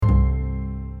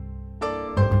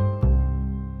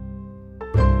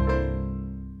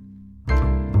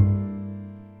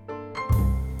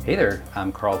Hey there,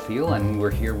 I'm Carl Thiel, and we're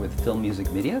here with Film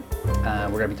Music Media. We're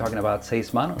going to be talking about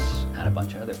Seis Manos and a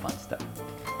bunch of other fun stuff.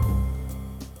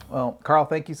 Well, Carl,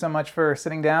 thank you so much for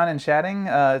sitting down and chatting.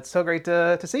 It's so great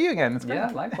to see you again. It's great.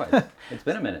 Yeah, likewise. It's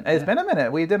been a minute. It's been a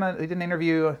minute. We did an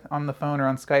interview on the phone or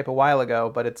on Skype a while ago,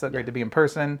 but it's so great to be in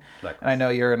person. Likewise. And I know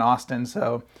you're in Austin,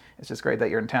 so it's just great that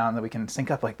you're in town, that we can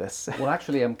sync up like this. Well,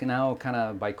 actually, I'm now kind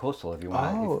of bi-coastal, if you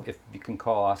want. Oh. If you can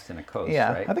call Austin a coast,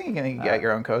 Yeah, right? I think you can get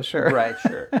your own coast, sure. Right,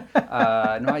 sure.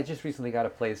 No, I just recently got a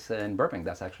place in Burbank.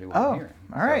 That's actually why I'm here.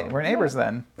 All right. So, We're neighbors yeah.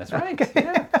 then. That's right. Okay.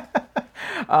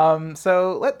 Yeah.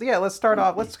 So let's start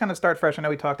off. Let's kind of start fresh. I know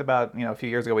we talked about a few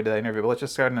years ago we did that interview, but let's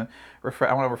just start and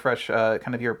I want to refresh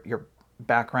kind of your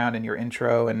background and your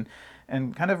intro and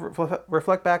kind of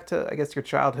reflect back to, I guess, your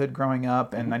childhood growing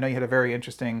up. And I know you had a very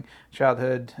interesting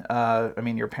childhood. I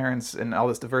mean, your parents and all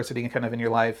this diversity kind of in your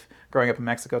life growing up in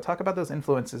Mexico. Talk about those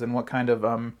influences and what kind of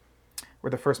were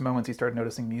the first moments you started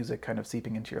noticing music kind of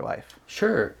seeping into your life.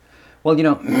 Sure. Well,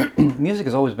 music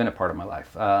has always been a part of my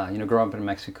life. Growing up in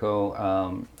Mexico,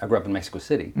 I grew up in Mexico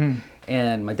City,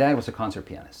 and my dad was a concert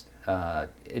pianist.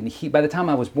 And by the time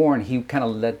I was born, he kind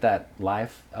of led that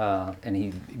life, and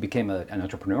he became an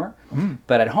entrepreneur.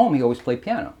 But at home, he always played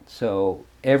piano. So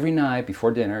every night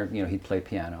before dinner, he'd play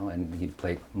piano, and he'd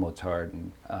play Mozart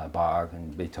and Bach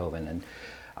and Beethoven, and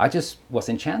I just was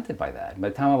enchanted by that. By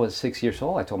the time I was 6 years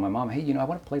old, I told my mom, hey, I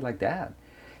want to play like Dad.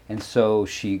 And so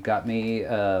she got me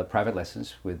private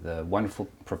lessons with a wonderful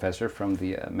professor from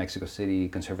the Mexico City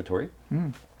Conservatory.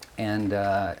 And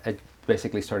I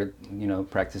basically started,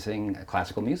 practicing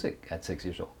classical music at 6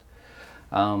 years old.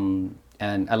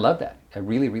 And I loved that. I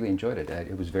really, really enjoyed it.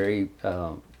 It was very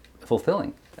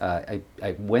fulfilling. I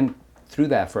went through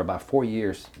that for about 4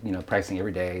 years, practicing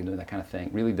every day, doing that kind of thing,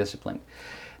 really disciplined.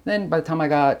 Then by the time I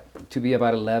got to be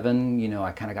about 11,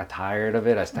 I kind of got tired of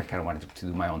it. I kind of wanted to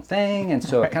do my own thing. And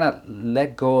so I kind of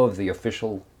let go of the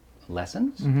official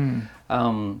lessons. And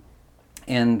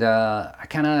I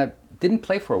kind of didn't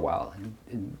play for a while.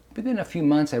 And within a few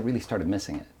months, I really started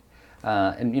missing it.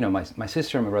 My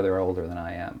sister and my brother are older than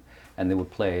I am. And they would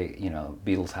play,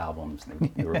 Beatles albums.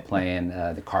 They were playing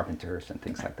the Carpenters and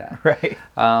things like that. Right.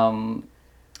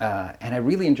 And I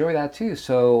really enjoy that too.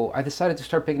 So I decided to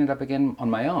start picking it up again on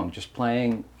my own, just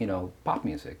playing, pop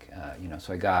music.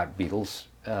 So I got Beatles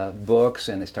books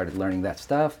and I started learning that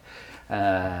stuff.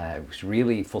 It was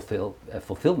really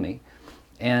fulfilled me.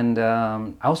 And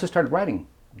I also started writing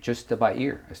just by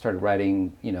ear. I started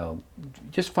writing,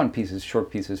 just fun pieces, short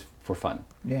pieces for fun.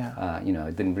 Yeah.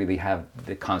 I didn't really have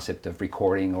the concept of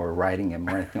recording or writing them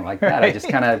or anything like that. Right. I just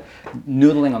kind of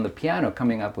noodling on the piano,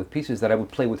 coming up with pieces that I would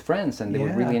play with friends, and they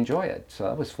would really enjoy it. So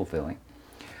that was fulfilling.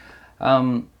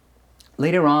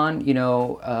 Later on,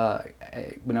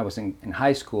 when I was in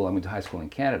high school, I went to high school in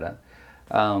Canada.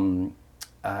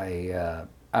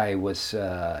 I was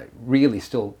really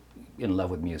still in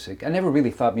love with music. I never really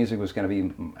thought music was going to be,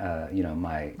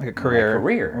 my career. My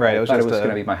career. Right. I thought it was going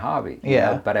to be my hobby.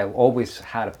 Yeah. But I always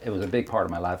had it was a big part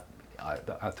of my life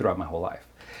throughout my whole life.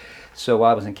 So while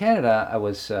I was in Canada, I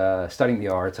was studying the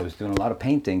arts. I was doing a lot of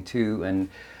painting too, and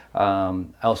I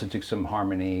also took some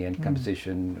harmony and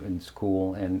composition in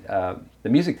school. And the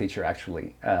music teacher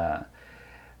actually.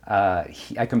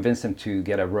 I convinced him to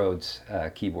get a Rhodes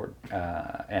keyboard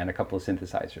and a couple of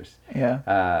synthesizers,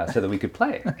 so that we could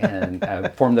play.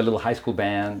 And formed a little high school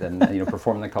band, and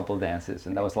performed a couple of dances,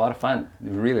 and that was a lot of fun.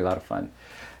 Really a lot of fun,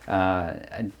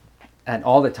 and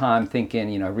all the time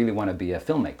thinking, I really want to be a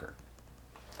filmmaker.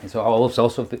 And so I was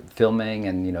also filming,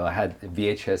 and I had a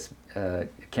VHS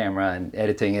camera and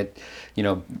editing it,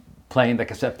 playing the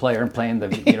cassette player and playing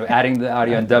the, adding the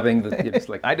audio and dubbing. It's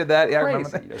like I did that. Yeah, crazy. I remember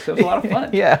that. So it was a lot of fun.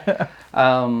 Yeah.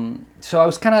 So I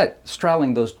was kind of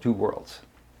straddling those two worlds.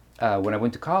 When I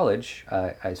went to college,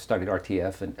 I studied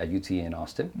RTF at UT in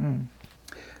Austin.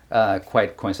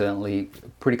 Quite coincidentally,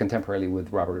 pretty contemporarily with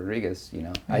Robert Rodriguez.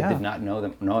 I did not know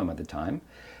him at the time.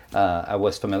 I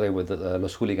was familiar with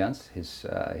Los Hooligans, his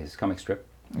comic strip.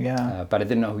 Yeah. But I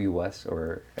didn't know who he was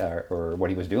or what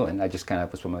he was doing. I just kind of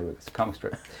was familiar with his comic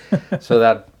strip. So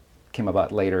that came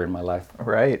about later in my life.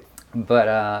 Right.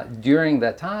 But during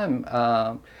that time,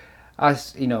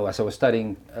 as I was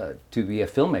studying to be a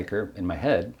filmmaker in my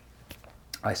head,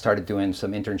 I started doing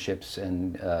some internships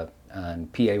and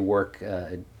PA work,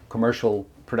 commercial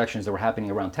productions that were happening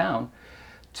around town.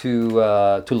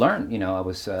 To learn, I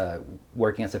was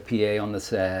working as a PA on the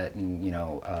set, and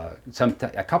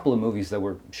a couple of movies that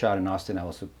were shot in Austin. I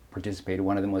also participated.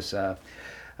 One of them was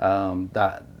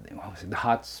the what was it? The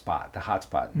Hot Spot,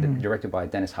 directed by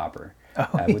Dennis Hopper, Oh,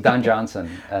 with Don Johnson,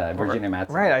 Virginia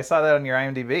Madsen. Right, I saw that on your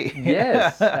IMDb.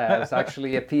 Yes, I was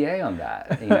actually a PA on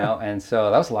that, and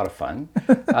so that was a lot of fun.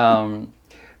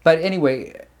 But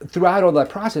anyway, throughout all that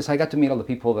process, I got to meet all the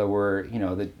people that were,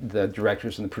 the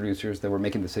directors and the producers that were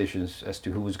making decisions as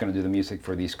to who was going to do the music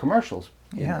for these commercials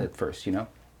at first,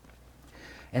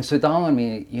 And so it dawned on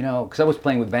me, because I was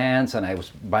playing with bands and I was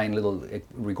buying little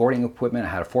recording equipment. I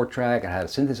had a 4-track, I had a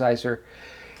synthesizer.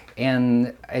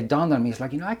 And it dawned on me, it's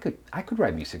like, I could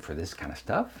write music for this kind of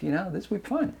stuff, this would be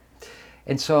fun.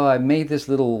 And so I made this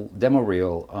little demo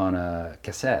reel on a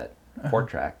cassette,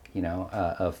 4-track,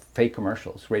 of fake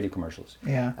commercials, radio commercials.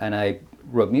 Yeah. And I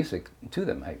wrote music to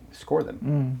them, I scored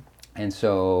them. And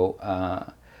so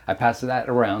I passed that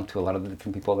around to a lot of the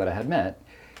different people that I had met.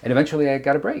 And eventually I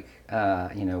got a break.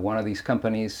 One of these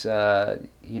companies, they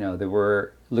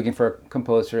were looking for a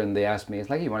composer and they asked me, it's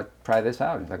like, you want to try this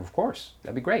out? And I was like, of course,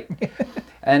 that'd be great.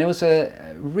 And it was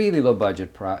a really low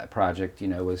budget project.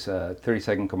 It was a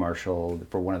 30-second commercial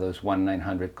for one of those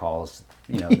 1-900 calls,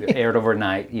 aired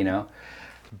overnight,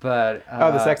 But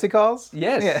the sexy calls?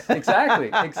 Yes, yeah.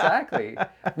 exactly.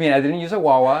 I mean, I didn't use a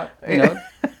wah-wah,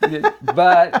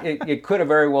 but it could have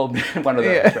very well been one of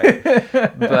those, right?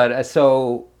 But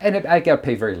I got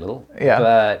paid very little. Yeah.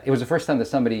 But it was the first time that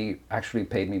somebody actually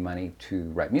paid me money to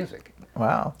write music.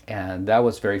 Wow. And that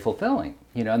was very fulfilling,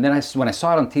 And then when I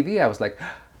saw it on TV, I was like,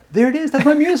 there it is, that's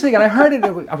my music. And I heard it,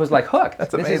 I was like hooked.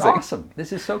 That's amazing. This is awesome.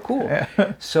 This is so cool.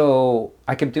 Yeah. So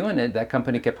I kept doing it. That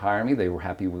company kept hiring me. They were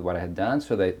happy with what I had done.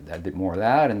 So I did more of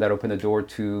that. And that opened the door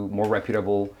to more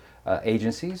reputable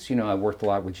agencies. I worked a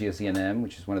lot with GSD&M,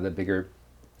 which is one of the bigger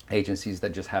agencies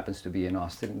that just happens to be in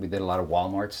Austin. We did a lot of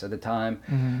Walmarts at the time.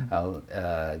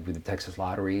 With the Texas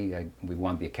Lottery. We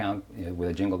won the account with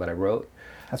a jingle that I wrote.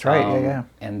 That's right, yeah.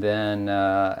 And then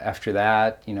after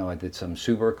that, I did some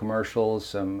Subaru commercials,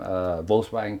 some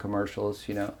Volkswagen commercials,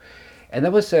 And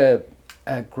that was a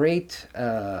great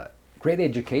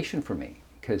education for me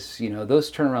because,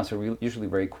 those turnarounds are usually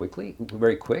very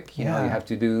quick. You have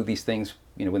to do these things,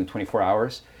 within 24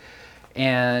 hours.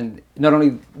 And not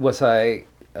only was it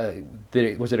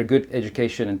a good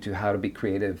education into how to be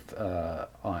creative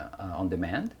on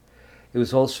demand, it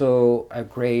was also a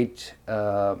great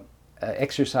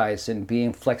exercise in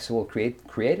being flexible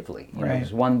creatively.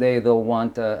 Because one day they'll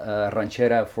want a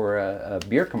ranchera for a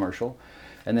beer commercial,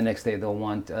 and the next day they'll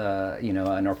want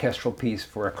an orchestral piece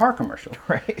for a car commercial.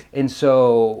 Right. And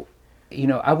so,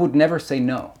 I would never say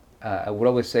no. I would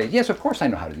always say, yes, of course I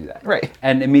know how to do that. Right.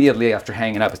 And immediately after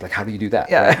hanging up, it's like, how do you do that?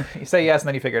 Yeah. Right? You say yes and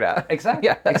then you figure it out. Exactly.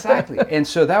 Yeah. Exactly. And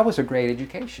so that was a great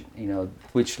education,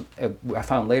 which I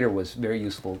found later was very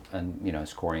useful in,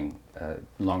 scoring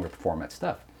longer format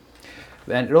stuff.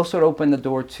 And it also opened the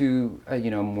door to,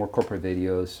 more corporate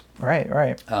videos. Right.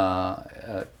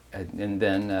 And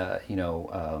then,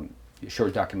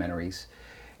 short documentaries.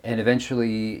 And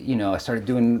eventually, I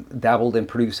started dabbled in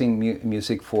producing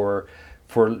music for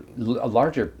a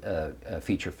larger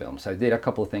feature films. I did a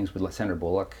couple of things with Sandra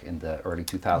Bullock in the early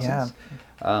 2000s. Yeah.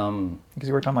 Because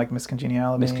you worked on like Miss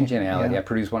Congeniality. Miss Congeniality. Yeah. I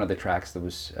produced one of the tracks that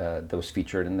was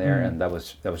featured in there, and that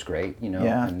was great.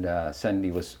 Yeah. And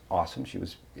Sandy was awesome. She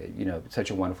was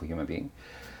such a wonderful human being.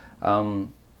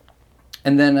 And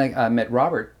then I met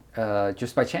Robert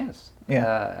just by chance.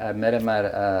 Yeah. I met him at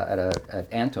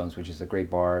Antone's, which is a great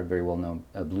bar, very well known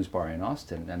blues bar in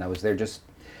Austin, and I was there just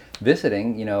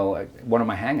visiting, one of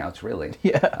my hangouts really.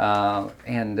 Yeah.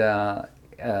 And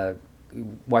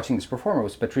watching this performer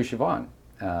was Patricia Vaughn,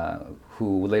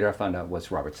 who later I found out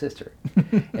was Robert's sister.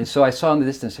 And so I saw in the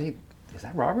distance, hey, is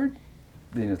that Robert?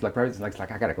 And it's like Robert's like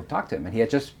I gotta go talk to him. And he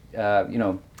had just,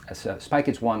 Spy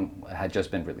Kids 1 had just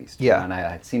been released. Yeah. And I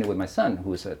had seen it with my son, who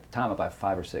was at the time about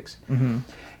 5 or 6. Mm-hmm.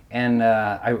 And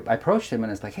I approached him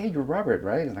and it's like, hey, you're Robert,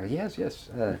 right? And I'm like, yes.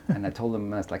 And I told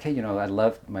him, I was like, hey, I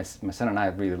love, my son and I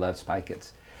really love Spy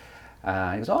Kids.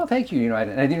 And he goes, oh, thank you.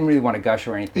 And I didn't really want to gush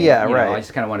or anything. Yeah, right. I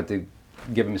just kind of wanted to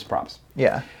give him his props.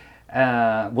 Yeah.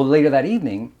 Well, later that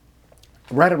evening,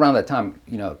 right around that time,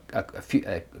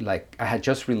 I had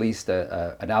just released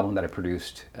an album that I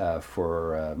produced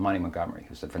for Monty Montgomery,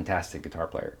 who's a fantastic guitar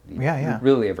player. Yeah.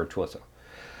 Really a virtuoso.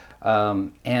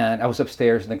 And I was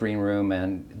upstairs in the green room,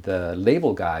 and the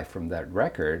label guy from that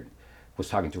record was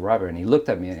talking to Robert, and he looked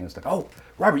at me and he was like, oh,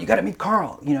 Robert, you got to meet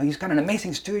Carl. He's got an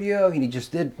amazing studio. He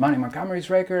just did Monty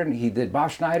Montgomery's record, and he did Bob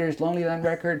Schneider's Lonely Land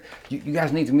record. You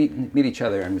guys need to meet each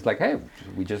other. And he was like, hey,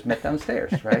 we just met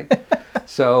downstairs, right?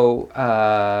 So,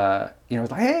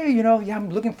 it's like, hey, I'm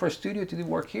looking for a studio to do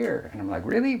work here. And I'm like,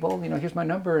 really? Well, here's my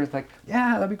number. It's like,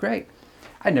 yeah, that'd be great.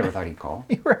 I never thought he'd call.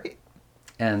 Right.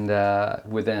 And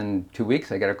within 2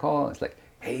 weeks, I get a call. It's like,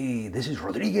 hey, this is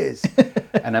Rodriguez.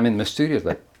 And I'm in the studio. It's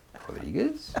like,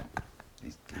 Rodriguez?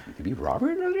 Could be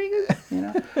Robert Rodriguez? You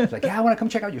know? It's like, yeah, I want to come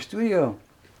check out your studio.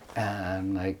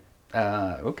 And like,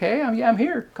 okay, I'm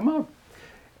here. Come on.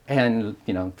 And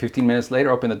 15 minutes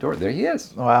later, open the door. There he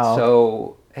is. Wow.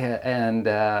 So and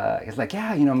he's like,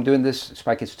 yeah, I'm doing this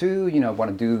Spy Kids 2. I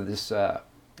want to do this the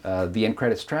end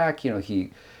credits track.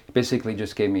 He basically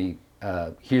just gave me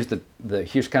here's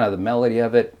here's kind of the melody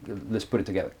of it. Let's put it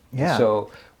together. Yeah.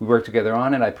 So we worked together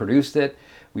on it. I produced it.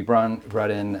 We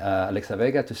brought in Alexa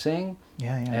Vega to sing.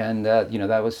 Yeah. And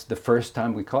that was the first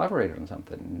time we collaborated on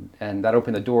something, and that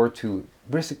opened the door to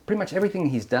pretty much everything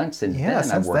he's done since then. Yeah,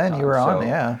 since then you were on.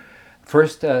 Yeah.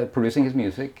 First producing his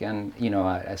music, and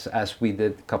as we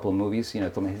did a couple of movies,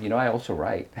 told me, I also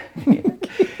write.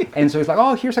 And so he's like,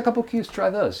 oh, here's a couple cues, try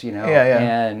those, Yeah.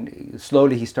 And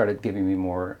slowly he started giving me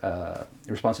more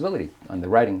responsibility on the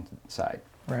writing side.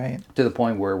 Right. To the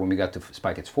point where when we got to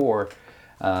Spy Kids 4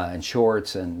 and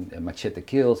Shorts and Machete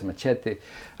Kills and Machete,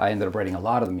 I ended up writing a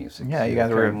lot of the music. Yeah, you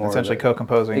guys were essentially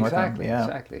co-composing with him. Yeah.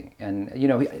 Exactly. And,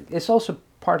 it's also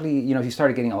partly, he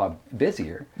started getting a lot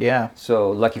busier. Yeah.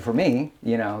 So lucky for me,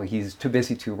 he's too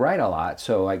busy to write a lot,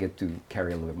 so I get to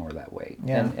carry a little bit more of that weight.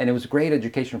 Yeah. And it was a great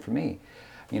education for me.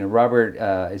 Robert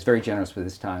is very generous with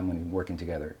his time when we're working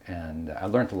together, and I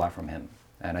learned a lot from him,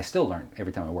 and I still learn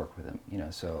every time I work with him.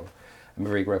 So I'm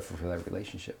very grateful for that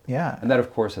relationship. Yeah. And that,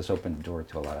 of course, has opened the door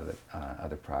to a lot of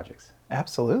other projects.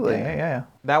 Absolutely. Yeah.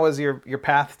 That was your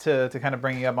path to kind of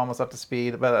bring you up to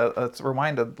speed. But let's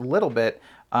rewind a little bit,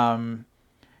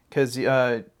 because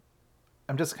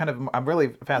I'm really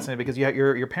fascinated because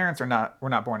your parents were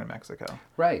not born in Mexico.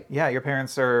 Right. Yeah, your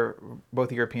parents are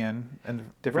both European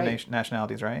and different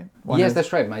nationalities, right? Yes,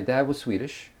 that's right. My dad was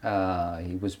Swedish.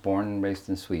 He was born and raised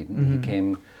in Sweden. Mm-hmm. He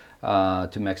came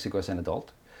to Mexico as an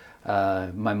adult.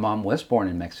 My mom was born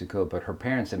in Mexico, but her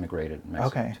parents immigrated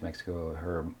to Mexico.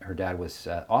 Her dad was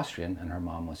Austrian and her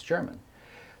mom was German.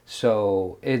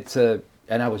 So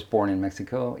and I was born in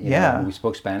Mexico. We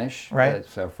spoke Spanish. Right.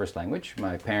 It's our first language.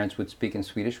 My parents would speak in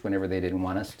Swedish whenever they didn't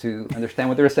want us to understand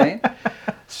what they were saying.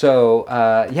 So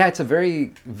it's a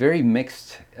very, very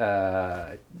mixed. It's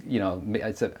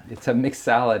a mixed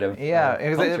salad of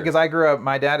because I grew up.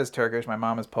 My dad is Turkish. My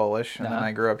mom is Polish, and then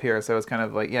I grew up here. So it's kind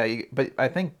of like but I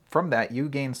think from that you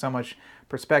gain so much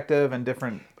perspective and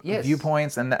different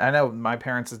viewpoints. And I know my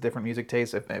parents' different music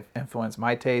tastes have influenced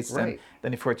my tastes. Right. And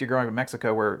then if you're growing up in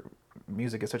Mexico, where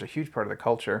music is such a huge part of the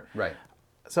culture. Right.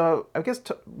 So I guess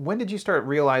when did you start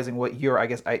realizing what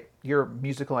your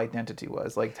musical identity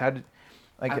was? Like I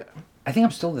think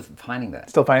I'm still defining that.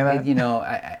 Still finding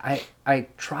that? I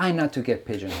try not to get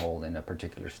pigeonholed in a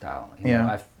particular style.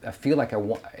 I feel like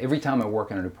every time I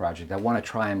work on a new project, I want to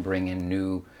try and bring in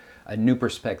a new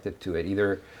perspective to it,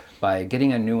 either by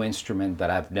getting a new instrument that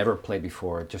I've never played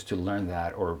before, just to learn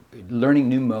that, or learning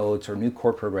new modes or new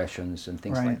chord progressions and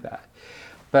things like that.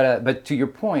 But to your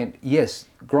point, yes,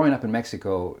 growing up in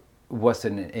Mexico was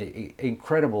an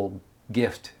incredible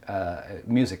gift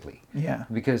musically. Yeah.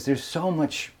 Because there's so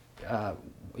much,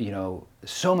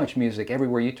 so much music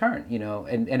everywhere you turn,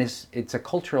 and it's a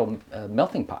cultural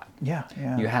melting pot. Yeah.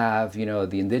 You have,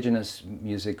 the indigenous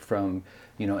music from,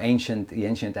 the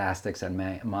ancient Aztecs and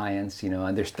Mayans,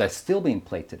 and that's still being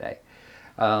played today.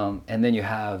 And then you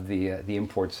have the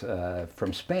imports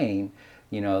from Spain.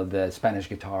 The Spanish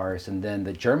guitars, and then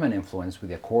the German influence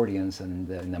with the accordions and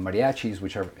the mariachis,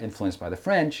 which are influenced by the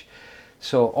French.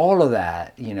 So all of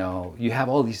that, you have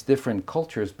all these different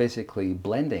cultures basically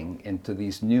blending into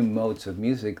these new modes of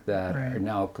music that are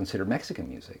now considered Mexican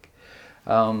music.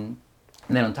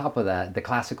 And then on top of that, the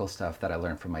classical stuff that I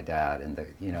learned from my dad, and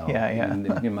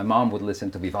and my mom would listen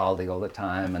to Vivaldi all the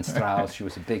time, and Strauss. She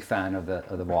was a big fan of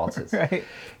the waltzes, Right.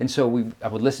 And so I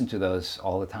would listen to those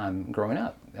all the time growing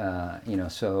up,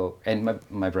 So and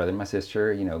my brother and my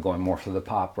sister, going more for the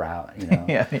pop route,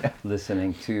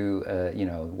 listening to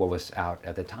what was out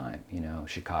at the time,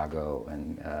 Chicago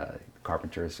and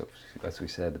Carpenters, as we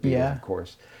said, the Beatles, of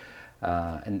course,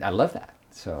 and I love that.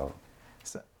 So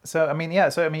I mean,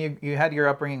 you had your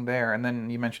upbringing there, and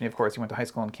then you mentioned, of course, you went to high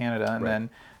school in Canada, and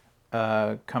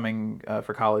then coming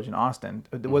for college in Austin.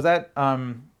 Was that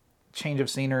change of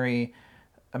scenery?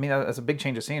 I mean, that's a big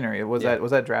change of scenery. Was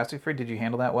that drastic for you? Did you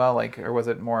handle that well, or was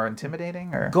it more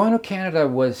intimidating? Or going to Canada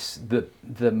was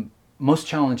the most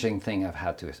challenging thing I've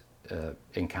had to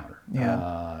encounter.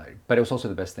 But it was also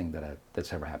the best thing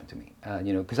that's ever happened to me.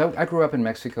 Because I grew up in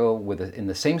Mexico in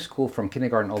the same school from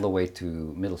kindergarten all the way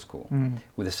to middle school,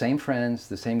 with the same friends,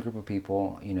 the same group of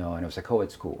people, and it was a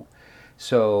co-ed school.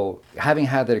 So having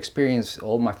had that experience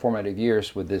all my formative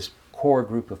years with this core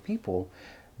group of people.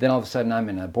 Then all of a sudden I'm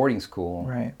in a boarding school,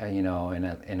 Right. you know,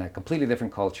 in a completely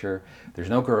different culture.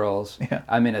 There's no girls. Yeah.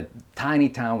 I'm in a tiny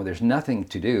town where there's nothing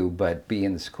to do but be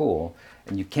in the school,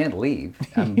 and you can't leave.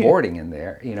 I'm boarding in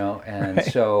there, you know, and Right.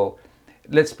 so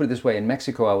let's put it this way: in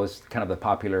Mexico, I was kind of the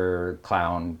popular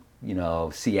clown, you know,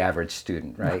 C average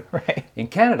student, right? Right. In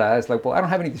Canada, it's like, well, I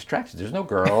don't have any distractions. There's no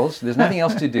girls. There's nothing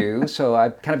else to do. So I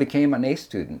kind of became an A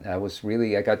student. I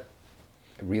got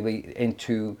really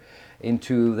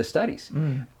into the studies,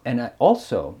 and I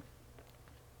also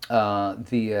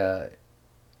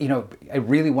you know, I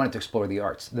really wanted to explore the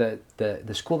arts.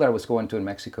 The school that I was going to in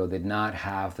Mexico did not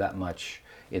have that much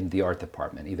in the art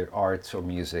department, either arts or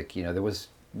music. You know,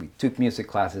 we took music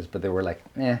classes, but they were like,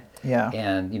 eh. Yeah.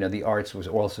 And, you know, the arts was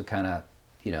also kind of,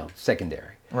 you know,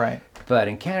 secondary. Right. But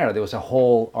in Canada, there was a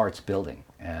whole arts building,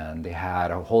 and they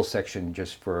had a whole section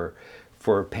just for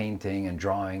painting and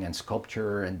drawing and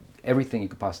sculpture and everything you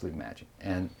could possibly imagine.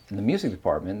 And in the music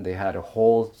department, they had a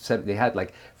whole set. They had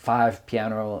like 5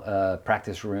 piano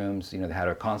practice rooms. You know, they had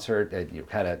a concert. They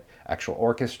had an actual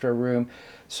orchestra room.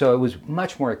 So it was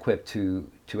much more equipped to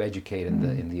educate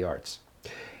in the arts.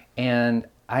 And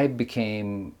I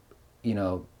became, you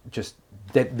know, just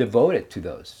devoted to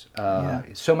those.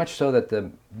 So much so that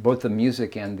both the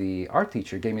music and the art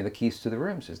teacher gave me the keys to the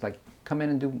rooms. It's like, come in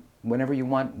and do whenever you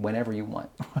want, whenever you want.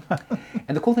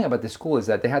 And the cool thing about this school is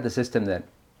that they had the system that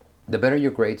the better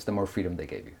your grades, the more freedom they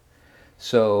gave you.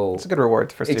 So It's a good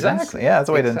reward for students. Exactly. Yeah, that's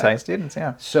a way to Exactly. entice students.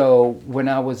 Yeah. So when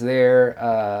I was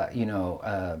there, you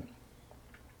know,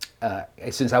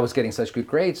 since I was getting such good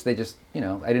grades, they just, you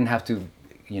know, I didn't have to,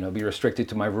 you know, be restricted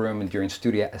to my room and during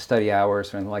study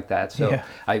hours or anything like that. So Yeah.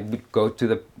 I would go to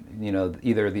the, you know,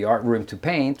 either the art room to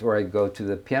paint, or I'd go to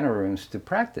the piano rooms to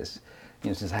practice. You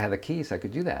know, since I had the keys, I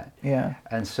could do that. Yeah.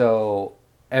 And so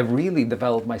I really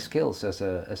developed my skills as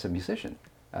a musician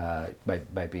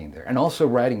by being there, and also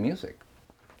writing music.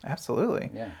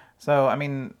 Absolutely. Yeah. So, I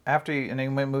mean, after you, and then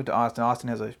you moved to Austin, Austin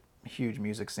has a huge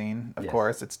music scene, of Yes.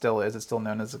 course. It still is. It's still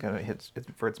known as kind of hits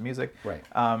for its music. Right.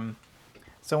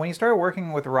 So when you started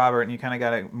working with Robert and you kind of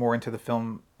got more into the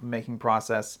filmmaking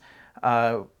process,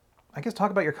 I guess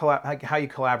talk about your how you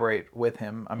collaborate with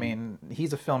him. I mean,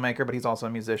 he's a filmmaker, but he's also a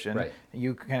musician. Right.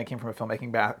 You kind of came from a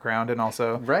filmmaking background, and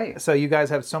also Right. So you guys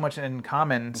have so much in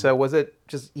common. So was it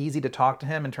just easy to talk to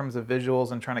him in terms of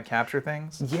visuals and trying to capture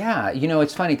things? Yeah, you know,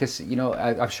 it's funny because, you know,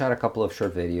 I've shot a couple of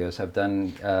short videos. I've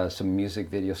done some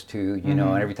music videos too, you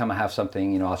know, and every time I have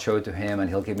something, you know, I'll show it to him and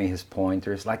he'll give me his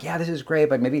pointers. Like, yeah, this is great,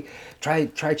 but maybe try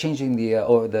changing the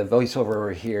voiceover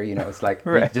over here. You know, it's like,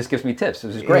 Right. he just gives me tips.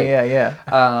 This is great.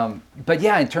 Yeah. But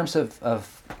yeah, in terms of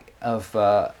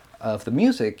the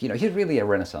music, you know, he's really a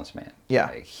Renaissance man.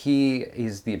 Yeah. He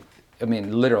is I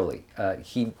mean, literally,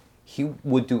 he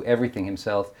would do everything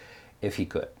himself if he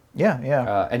could.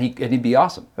 Yeah. And he'd be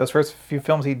awesome. Those first few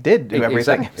films he did do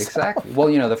everything. Exactly. Well,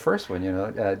 you know, the first one, you know,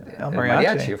 El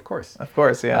Mariachi. of course. Of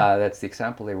course, yeah. That's the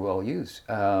example they will use.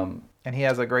 And he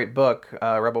has a great book,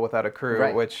 Rebel Without a Crew,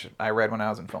 Right. which I read when I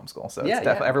was in film school. So Yeah, it's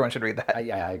definitely yeah. everyone should read that.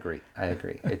 Yeah, I agree.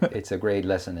 It's a great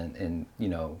lesson in you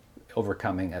know,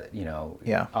 overcoming you know,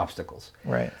 Yeah. obstacles.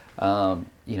 Right.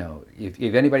 You know,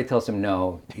 if anybody tells him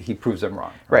no, he proves them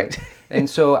wrong. Right. And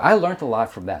so I learned a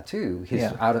lot from that too. His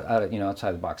Yeah. out of you know,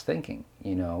 outside the box thinking.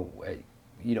 You know,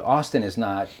 Austin is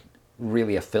not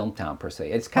really a film town per se.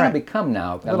 It's kind of Right. become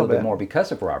now a little little bit bit. more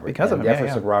because of Robert. Because of and him, the yeah,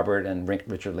 efforts yeah. of Robert and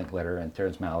Richard Linklater and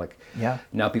Terrence Malick. Yeah.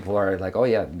 Now people are like, oh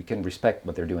yeah, we can respect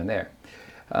what they're doing there.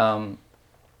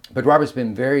 But Robert's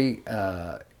been very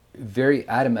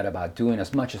adamant about doing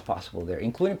as much as possible there,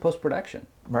 including post-production.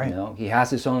 Right. You know, he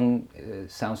has his own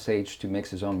soundstage to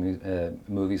mix his own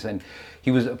movies, and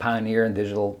he was a pioneer in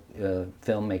digital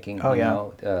filmmaking. Oh, you yeah.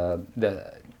 know,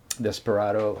 the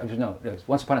Desperado. No,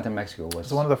 Once Upon a Time in Mexico was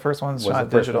It's one of the first ones was shot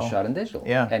the first digital. one shot in digital.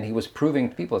 Yeah. And he was proving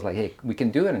to people, it's like, hey, we can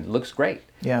do it, and it looks great.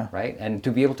 Yeah. Right. And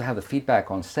to be able to have the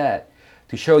feedback on set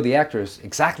to show the actors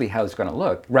exactly how it's going to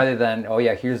look, rather than, oh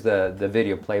yeah, here's the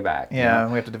video playback. you Yeah, know?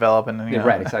 we have to develop and you Yeah, know.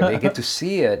 right, exactly. They get to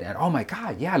see it, and oh my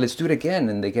God, yeah, let's do it again,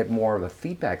 and they get more of a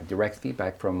feedback, direct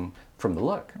feedback from the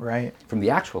look, Right. from the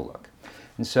actual look,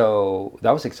 and so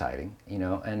that was exciting, you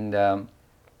know. And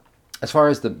as far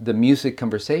as the music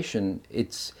conversation,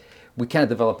 we kind of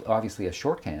developed obviously a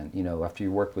shorthand, you know. After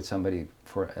you work with somebody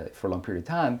for a long period of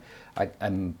time,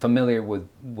 I'm familiar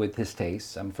with his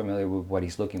tastes. I'm familiar with what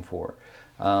he's looking for,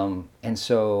 and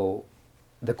so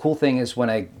the cool thing is when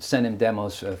I send him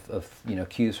demos of you know,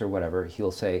 cues or whatever,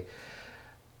 he'll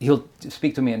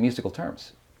speak to me in musical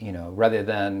terms. rather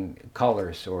than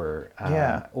colors or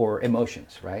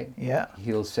emotions, right? Yeah.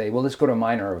 He'll say, well, let's go to a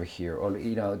minor over here, or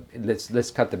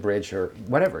let's cut the bridge, or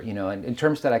whatever, and in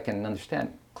terms that I can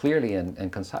understand clearly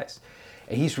and concise.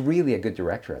 And he's really a good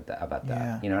director about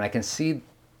that, Yeah. and I can see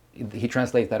he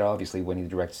translates that obviously when he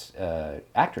directs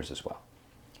actors as well.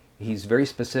 He's very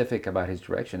specific about his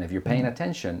direction. If you're paying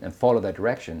attention and follow that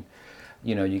direction,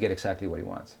 you get exactly what he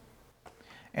wants.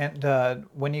 And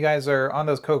when you guys are on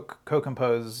those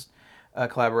co-composed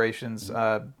collaborations,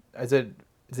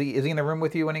 is he in the room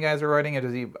with you when you guys are writing, or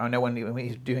does he? I know when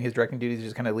he's doing his directing duties, he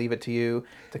just kind of leave it to you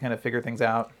to kind of figure things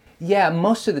out. Yeah,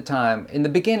 most of the time. In the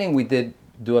beginning, we did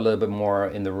do a little bit more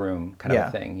in the room kind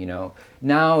of thing.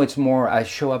 Now it's more I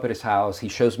show up at his house, he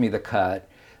shows me the cut.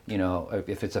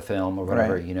 If it's a film or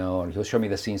whatever, Right. or he'll show me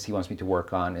the scenes he wants me to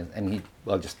work on, and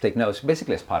I'll just take notes.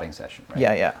 Basically, a spotting session, right?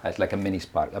 Yeah. It's like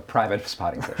a private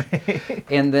spotting session.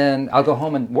 And then I'll go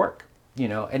home and work,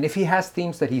 And if he has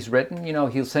themes that he's written,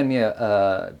 he'll send me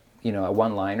a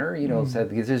one-liner, say,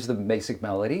 this is the basic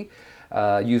melody,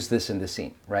 use this in the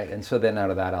scene, right? And so then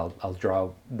out of that, I'll draw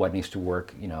what needs to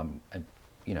work, and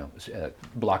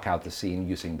block out the scene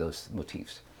using those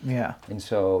motifs. Yeah. And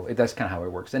so that's kind of how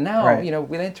it works. And now, Right.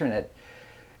 With internet,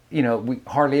 we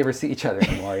hardly ever see each other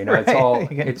anymore. Right.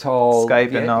 It's all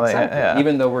Skype and all that. exactly. Yeah.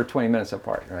 Even though we're 20 minutes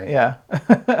apart, right? Yeah.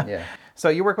 Yeah. So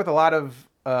you work with a lot of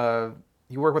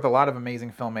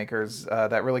amazing filmmakers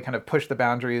that really kind of push the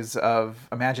boundaries of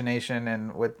imagination,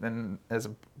 and as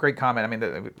a great comment, I mean,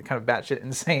 the kind of batshit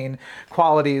insane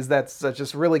qualities that's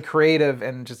just really creative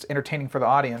and just entertaining for the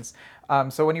audience.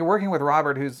 So when you're working with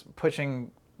Robert, who's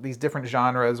pushing these different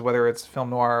genres, whether it's film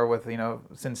noir with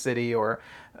Sin City, or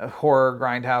horror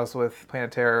grindhouse with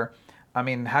Planet Terror, I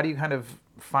mean, how do you kind of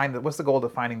what's the goal to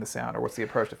finding the sound, or what's the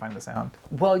approach to finding the sound?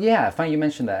 Well, yeah, funny you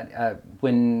mentioned that.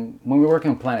 When we were working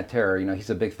on Planet Terror,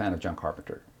 he's a big fan of John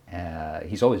Carpenter.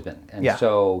 He's always been. And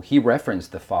so he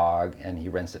referenced The Fog, and he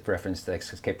referenced the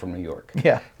Escape from New York.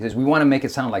 Yeah. He says, we want to make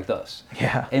it sound like those.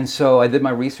 Yeah. And so I did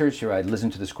my research, I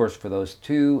listened to the scores for those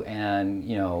two, and,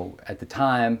 at the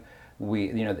time,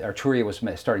 Arturia was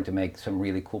starting to make some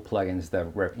really cool plugins that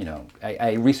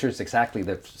I researched exactly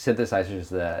the synthesizers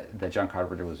that John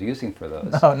Carpenter was using for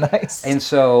those. Oh, nice. And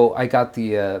so I got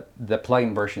the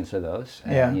plugin versions of those,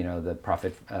 and, Yeah. the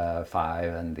Prophet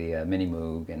 5 and the Mini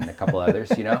Moog and a couple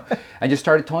others, I just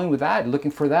started toying with that,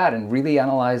 looking for that, and really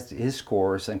analyzed his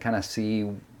scores and kind of see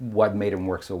what made him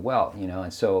work so well,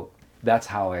 and so that's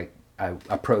how I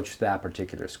approached that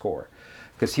particular score.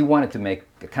 Because he wanted to make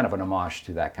kind of an homage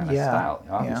to that kind of style,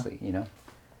 obviously,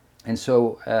 And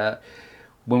so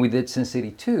when we did Sin City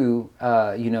 2,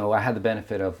 I had the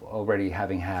benefit of already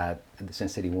having had the Sin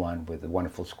City 1 with the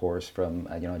wonderful scores from,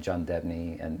 John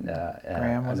Debney and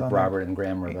Robert and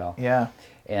Graham Revell. Yeah.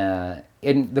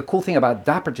 And the cool thing about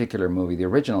that particular movie, the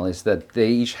original, is that they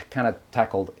each kind of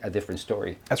tackled a different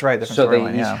story. That's right, different So they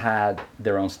storyline, each had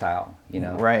their own style,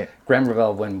 Right. Graham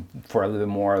Revell went for a little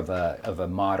bit more of a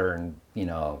modern,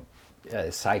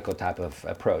 psycho type of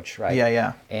approach, right?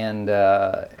 Yeah. And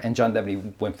John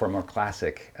Debney went for a more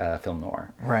classic film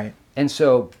noir. Right. And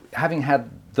so, having had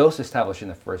those established in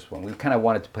the first one, we kind of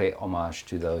wanted to pay homage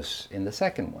to those in the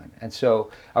second one. And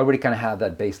so, I already kind of had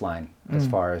that baseline as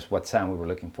far as what sound we were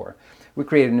looking for. We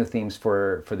created new themes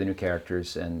for the new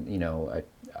characters, and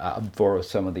I borrowed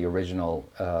some of the original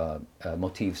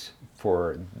motifs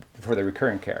for the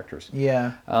recurring characters.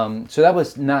 Yeah. So that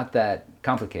was not that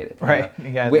complicated. Right.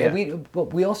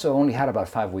 We also only had about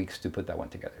 5 weeks to put that one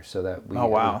together, so that we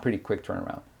had a pretty quick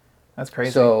turnaround. That's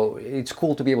crazy. So it's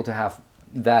cool to be able to have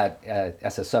that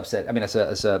as a subset. I mean, as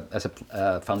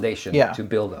a foundation to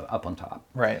build up on top.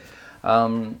 Right.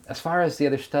 As far as the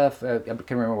other stuff, I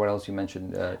can't remember what else you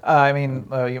mentioned.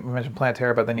 You mentioned Planet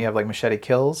Terror, but then you have like Machete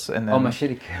Kills, and then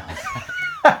Machete Kills.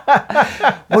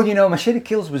 Well, Machete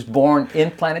Kills was born in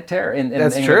Planet Terror in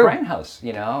That's the true. Grindhouse.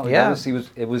 Yeah.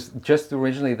 It was just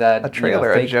originally that a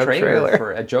trailer, fake a joke trailer.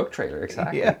 for a joke trailer,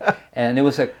 exactly. Yeah. And it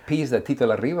was a piece that Tito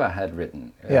Larriba had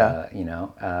written.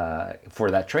 For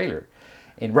that trailer.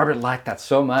 And Robert liked that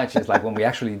so much. It's like when we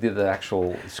actually did the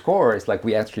actual score, it's like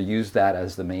we actually used that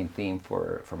as the main theme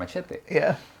for Machete.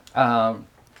 Yeah.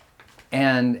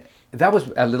 And that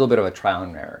was a little bit of a trial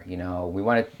and error.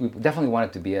 We definitely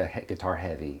wanted to be a guitar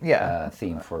heavy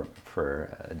theme for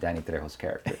Danny Trejo's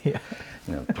character. Yeah.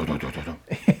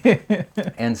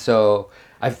 And so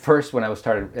when I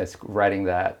started writing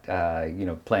that,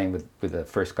 playing with the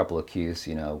first couple of cues,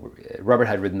 Robert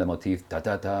had written the motif da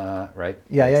da da, right?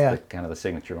 Yeah. Kind of the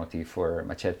signature motif for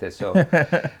Machete. So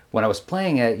when I was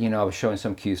playing it, I was showing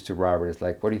some cues to Robert. It's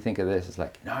like, what do you think of this? It's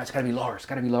like, no, it's got to be lower. It's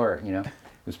got to be lower.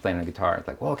 was playing on guitar. It's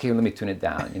like, well, okay, let me tune it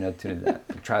down. Tune it down.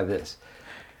 Try this.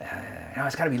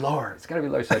 It's got to be lower. It's got to be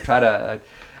lower. So I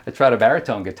tried a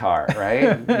baritone guitar, right?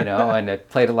 And I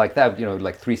played it like that.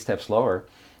 Like 3 steps lower.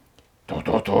 Can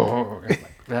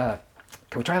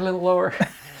we try a little lower?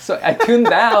 So I tuned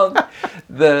down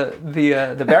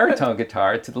the baritone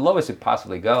guitar to the lowest it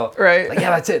possibly go. Right. Like,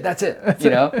 yeah, that's it.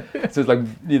 So it's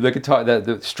like the guitar,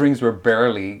 the strings were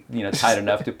barely tight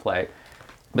enough to play,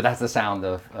 but that's the sound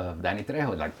of Danny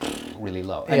Trejo, like really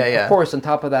low. And of course, on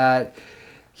top of that,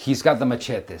 he's got the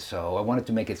machete, so I wanted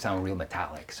to make it sound real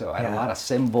metallic. So I had a lot of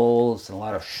cymbals and a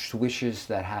lot of swishes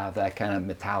that have that kind of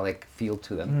metallic feel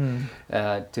to them,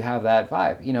 to have that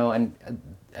vibe, and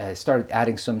I started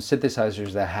adding some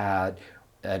synthesizers that had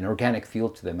an organic feel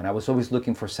to them. And I was always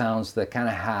looking for sounds that kind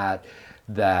of had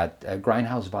that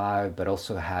grindhouse vibe, but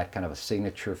also had kind of a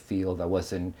signature feel that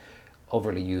wasn't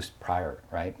overly used prior,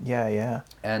 right? Yeah.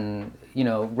 And,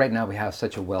 right now we have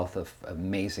such a wealth of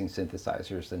amazing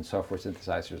synthesizers and software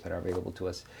synthesizers that are available to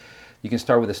us. You can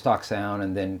start with a stock sound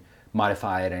and then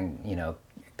modify it and,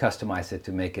 customize it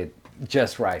to make it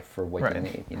just right for what you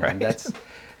need. Right. And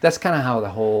that's kind of how the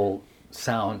whole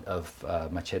sound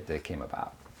of Machete came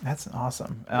about. That's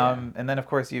awesome. And then, of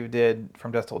course, you did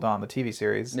From Dusk Till Dawn, the TV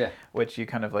series, which you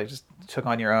kind of like just took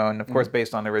on your own, of course,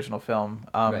 based on the original film.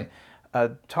 Right.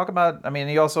 Talk about,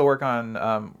 you also work on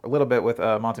a little bit with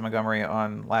Monty Montgomery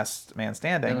on Last Man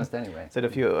Standing. Last Man Standing, right. So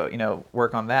if you,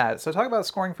 work on that. So talk about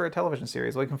scoring for a television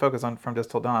series. We can focus on From Dusk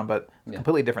Till Dawn, but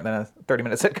completely different than a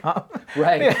 30-minute sitcom.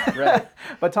 Right.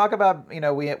 But talk about,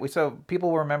 we so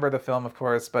people will remember the film, of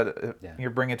course, but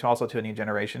you're bringing it also to a new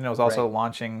generation. It was also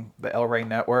launching the El Rey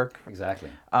Network.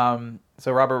 Exactly.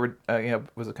 So Robert,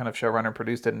 was a kind of showrunner,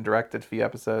 produced it and directed a few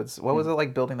episodes. What was it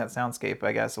like building that soundscape,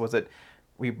 I guess?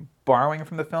 Were you borrowing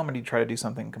from the film, or did you try to do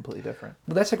something completely different?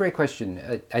 Well, that's a great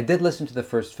question. I did listen to the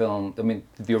first film,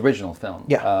 the original film,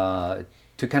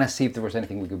 to kind of see if there was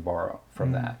anything we could borrow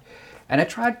from that. And I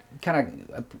tried kind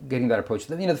of getting that approach.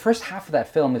 The first half of that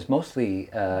film is mostly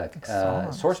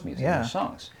source music,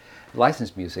 songs,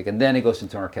 licensed music, and then it goes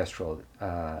into orchestral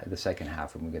the second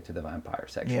half when we get to the vampire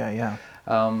section.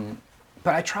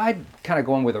 But I tried kind of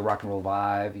going with a rock and roll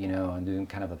vibe, and doing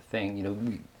kind of a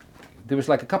thing. There was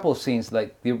like a couple of scenes,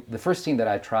 like the first scene that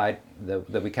I tried,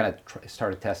 that we kind of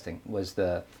started testing was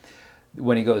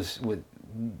when he goes with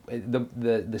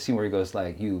the scene where he goes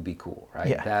like, "You be cool," right?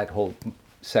 Yeah. That whole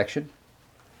section.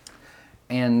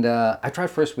 And I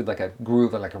tried first with like a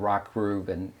groove, like a rock groove,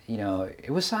 and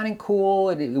it was sounding cool,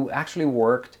 and it actually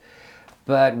worked.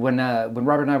 But when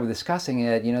Robert and I were discussing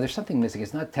it, there's something missing.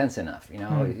 It's not tense enough.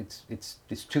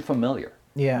 It's too familiar.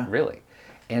 Yeah. Really.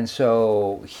 And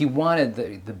so he wanted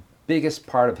the biggest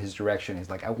part of his direction is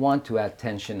like, I want to add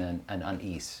tension and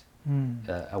unease.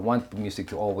 I want the music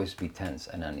to always be tense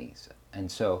and unease. And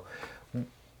so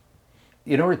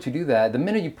in order to do that, the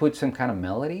minute you put some kind of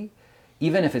melody,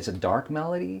 even if it's a dark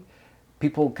melody,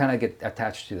 people kind of get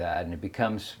attached to that and it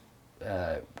becomes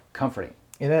comforting.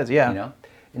 It is, yeah.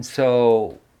 And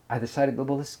so I decided,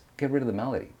 well, let's get rid of the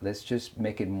melody. Let's just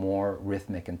make it more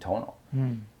rhythmic and tonal.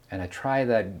 And I try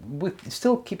that with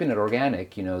still keeping it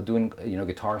organic, doing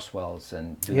guitar swells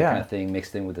and doing that kind of thing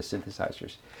mixed in with the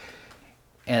synthesizers,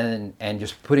 and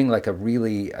just putting like a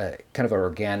really kind of an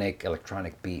organic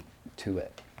electronic beat to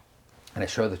it. And I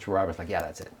showed it to Robert, like, yeah,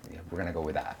 that's it. We're gonna go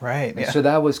with that. Right. And so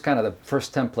that was kind of the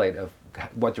first template of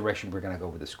what direction we're gonna go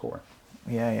with the score.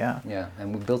 Yeah. Yeah,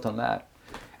 and we built on that.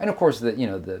 And of course,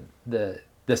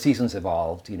 the seasons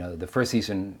evolved. The first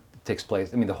season takes place.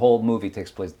 The whole movie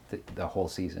takes place the whole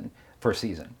season, first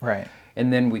season. Right.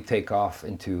 And then we take off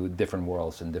into different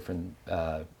worlds and different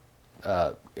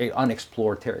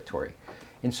unexplored territory.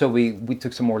 And so we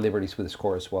took some more liberties with the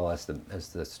score as well as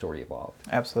the story evolved.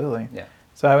 Absolutely. Yeah.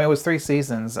 So it was 3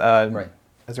 seasons. Right.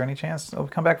 Is there any chance it'll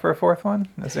come back for a 4th one?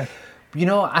 Is there?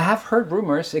 I have heard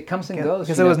rumors. It comes and goes.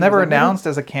 Because it was never announced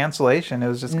as a cancellation. It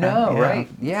was just right.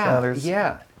 Yeah. So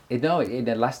yeah.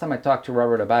 The last time I talked to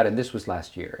Robert about it, and this was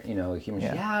last year, he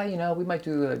mentioned, we might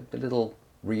do a little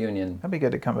reunion. That'd be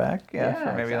good to come back.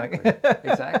 Yeah, maybe exactly.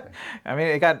 Exactly.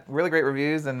 It got really great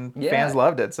reviews and fans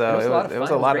loved it. So it was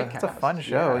a lot of it's a fun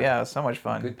show. Yeah, so much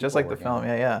fun. Just like the film.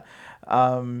 Yeah.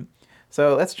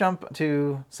 So let's jump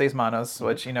to Seis Manos,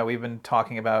 which we've been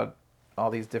talking about all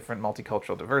these different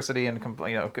multicultural diversity and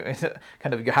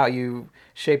kind of how you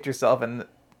shaped yourself, and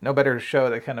no better show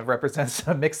that kind of represents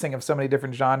a mixing of so many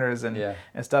different genres and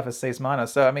stuff as Seis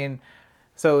Manos.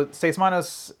 So Seis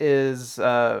Manos is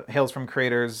hails from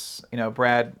creators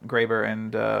Brad Graber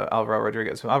and Alvaro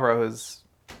Rodriguez. So Alvaro is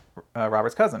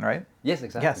Robert's cousin, right? Yes,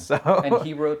 exactly. Yes. So and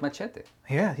he wrote Machete.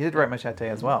 Yeah, he did write Machete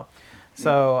as well.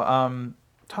 So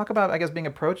talk about, I guess, being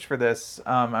approached for this.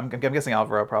 I'm guessing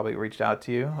Alvaro probably reached out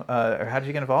to you. Or how did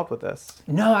you get involved with this?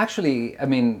 No, actually, I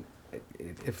mean,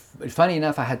 if funny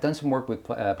enough, I had done some work with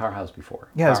Powerhouse before.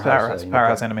 Yeah, it's Powerhouse,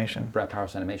 Powerhouse Brad, Animation.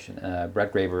 Powerhouse Animation.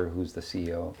 Brad Graver, who's the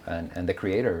CEO and the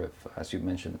creator of, as you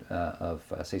mentioned, of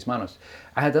Seis Manos.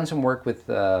 I had done some work with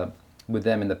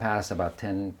them in the past, about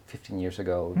 10, 15 years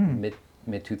ago, mid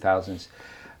 2000s.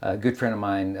 A good friend of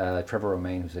mine, Trevor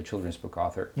Romaine, who's a children's book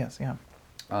author. Yes, yeah.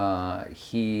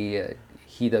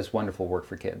 He does wonderful work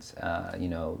for kids. You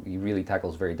know, he really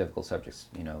tackles very difficult subjects.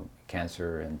 You know,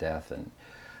 cancer and death,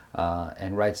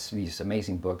 and writes these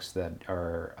amazing books that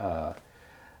are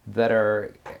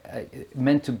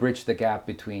meant to bridge the gap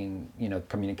between, you know,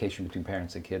 communication between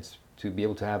parents and kids, to be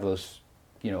able to have those,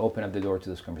 you know, open up the door to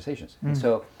those conversations. And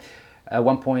so, at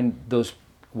one point, those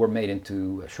were made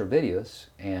into short videos,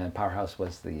 and Powerhouse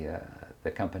was the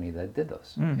company that did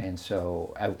those. And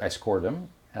so I scored them,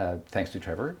 thanks to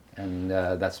Trevor, and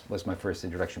that was my first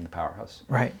introduction to Powerhouse.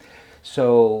 Right.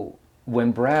 So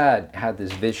when Brad had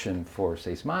this vision for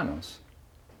Seis Manos,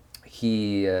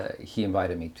 he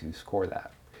invited me to score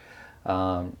that.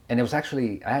 And it was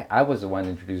actually, I was the one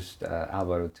who introduced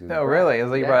Alvaro to. Oh, really? It's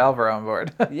like you brought Alvaro on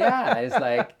board. Yeah, it's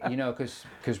like, you know,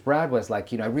 because Brad was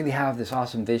like, you know, I really have this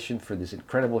awesome vision for this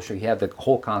incredible show. He had the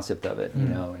whole concept of it, you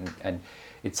know, and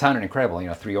it sounded incredible. You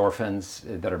know, 3 orphans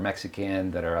that are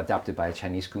Mexican, that are adopted by a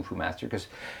Chinese kung fu master. Because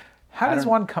how does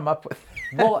one come up with?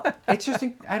 Well, it's just,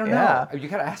 I don't Yeah. know. You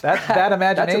gotta ask that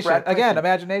imagination. Brad Again, question.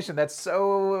 imagination. That's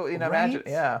so, you know, Right?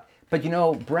 yeah. But you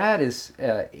know, Brad is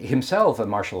himself a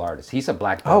martial artist. He's a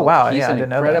black belt. Oh, wow. He's Yeah, I an didn't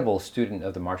know that. incredible student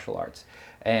of the martial arts.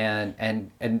 And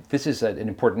this is an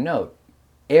important note.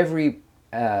 Every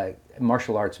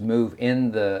martial arts move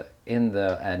in the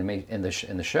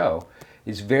show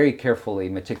is very carefully,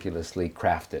 meticulously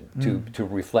crafted to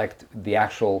reflect the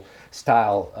actual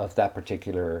style of that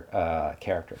particular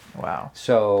character. Wow.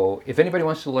 So if anybody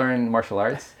wants to learn martial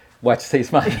arts, watch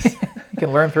Seis Manos. You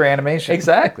can learn through animation.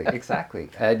 Exactly.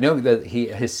 No,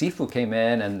 his Sifu came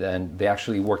in, and they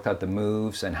actually worked out the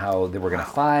moves and how they were going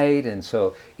to fight, and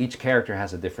so each character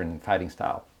has a different fighting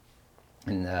style,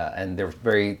 and they're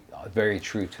very, very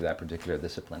true to that particular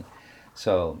discipline.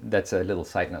 So that's a little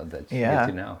side note that you get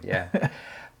to know. Yeah.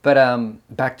 But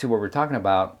back to what we're talking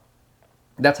about.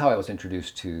 That's how I was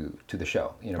introduced to the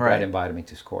show. You know, Brad Right. invited me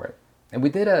to score it, and we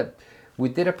did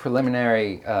a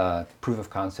preliminary proof of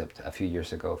concept a few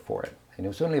years ago for it, and it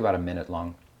was only about a minute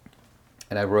long.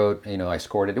 And I wrote, you know, I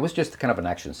scored it. It was just kind of an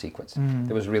action sequence.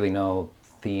 There was really no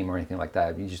theme or anything like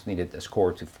that. You just needed a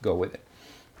score to go with it.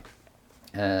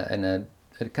 And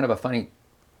kind of a funny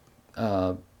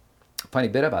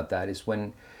bit about that is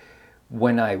when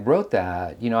I wrote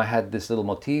that, you know, I had this little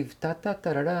motif, da da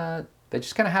da da da, that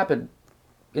just kind of happened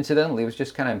incidentally. It was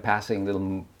just kind of in passing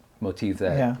little motif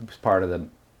that was part of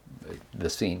the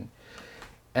scene,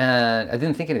 and I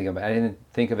didn't think anything about it. I didn't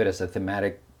think of it as a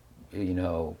thematic, you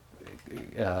know,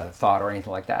 thought or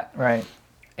anything like that. Right.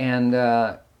 And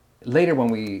later,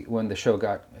 when the show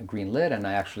got greenlit, and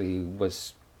I actually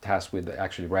was tasked with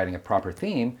actually writing a proper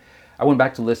theme, I went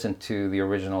back to listen to the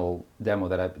original demo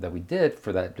that we did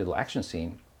for that little action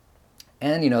scene.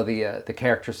 And you know, the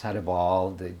characters had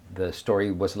evolved. The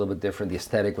story was a little bit different. The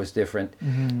aesthetic was different.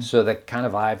 So the kind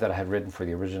of vibe that I had written for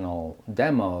the original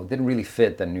demo didn't really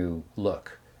fit the new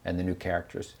look and the new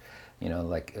characters. You know,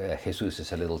 like Jesus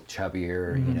is a little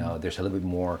chubbier. You know, there's a little bit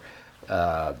more.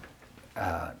 I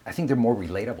think they're more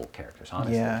relatable characters,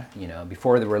 honestly. Yeah. You know,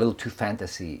 before they were a little too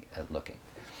fantasy looking.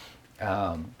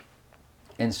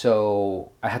 And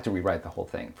so I had to rewrite the whole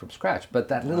thing from scratch. But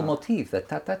that little motif, that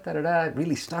ta-ta-ta-da-da,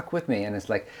 really stuck with me. And it's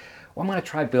like, well, I'm going to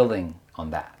try building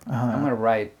on that. I'm going to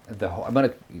write I'm going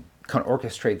to kind of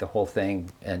orchestrate the whole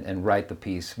thing and write the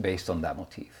piece based on that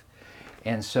motif.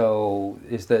 And so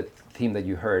is the theme that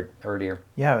you heard earlier.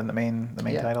 Yeah, and the main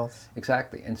titles.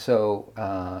 Exactly. And so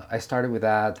I started with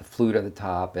that, the flute at the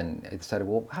top, and I decided,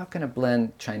 well, how can I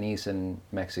blend Chinese and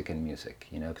Mexican music?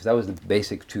 You know, because that was the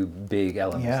basic 2 big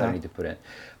elements that I need to put in.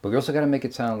 But we also got to make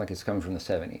it sound like it's coming from the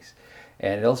 70s.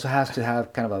 And it also has to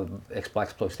have kind of a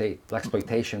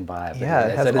exploitation vibe. Yeah,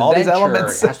 it has all these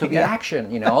elements. It has to be action,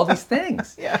 you know, all these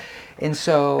things. Yeah. And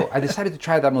so I decided to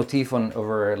try that motif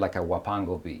over like a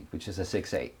Wapango beat, which is a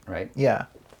 6/8, right? Yeah.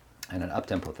 And an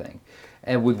up-tempo thing,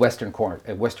 and with Western chord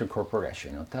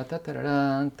progression, you know, ta ta ta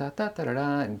da ta ta ta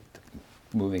da, and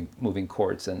moving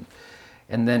chords, and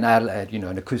then add, you know,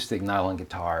 an acoustic nylon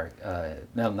guitar,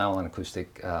 nylon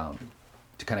acoustic,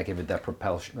 to kind of give it that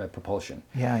propulsion.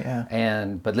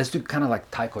 Yeah. But let's do kind of like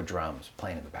taiko drums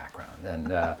playing in the background,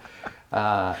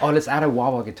 Let's add a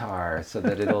wah-wah guitar so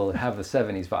that it'll have the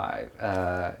 70s vibe.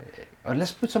 Or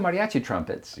let's put some mariachi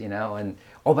trumpets, and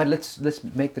but let's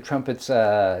make the trumpets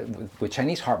with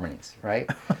Chinese harmonies, right?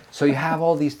 So you have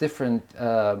all these different,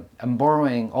 I'm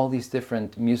borrowing all these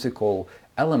different musical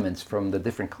elements from the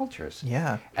different cultures.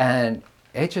 Yeah. And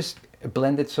it just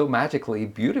blended so magically,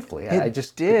 beautifully.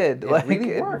 It did. It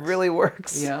really it works. really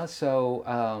works.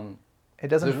 So it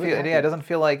doesn't feel it doesn't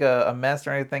feel like a mess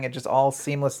or anything. It just all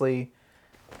seamlessly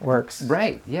works.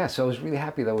 Right. Yeah. So I was really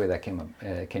happy the way that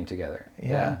came together.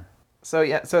 Yeah. So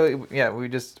we're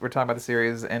talking about the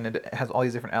series, and it has all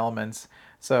these different elements.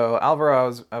 So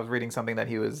Alvaro, I was reading something that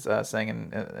he was saying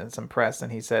in some press,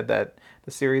 and he said that the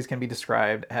series can be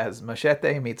described as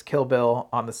Machete meets Kill Bill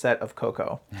on the set of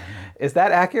Coco. Is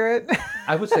that accurate?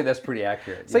 I would say that's pretty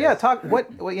accurate. So yes.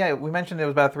 We mentioned it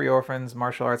was about 3 orphans,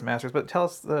 martial arts masters, but tell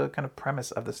us the kind of premise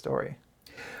of the story.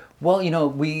 Well,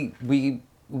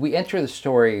 we enter the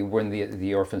story when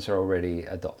the orphans are already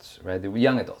adults, right? They're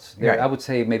young adults. Right. I would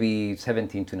say maybe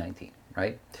 17 to 19,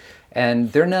 right?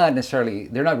 And they're not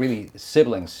really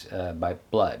siblings by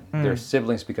blood. They're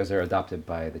siblings because they're adopted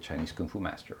by the Chinese kung fu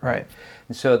master. Right.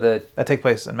 And so that takes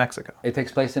place in Mexico. It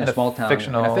takes place in a small town,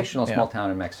 a fictional small town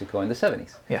in Mexico in the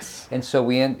 70s. Yes. And so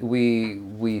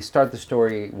we start the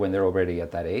story when they're already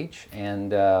at that age,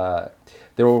 and they're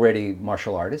already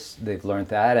martial artists. They've learned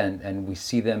that, and we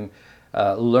see them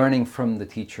learning from the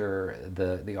teacher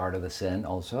the art of the Zen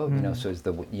also. So it's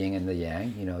the yin and the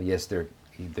yang. Yes, they're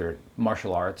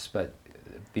martial arts, but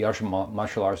the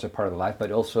martial arts are part of the life,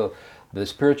 but also the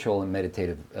spiritual and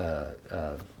meditative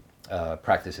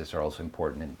practices are also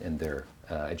important in their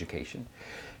education.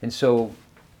 And so,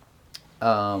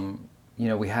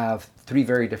 we have 3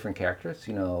 very different characters.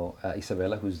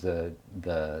 Isabella, who's the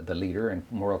leader and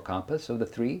moral compass of the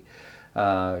 3,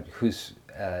 who's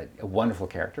a wonderful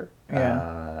character,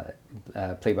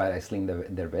 played by Aislinn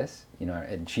Derbez,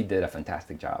 and she did a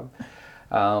fantastic job.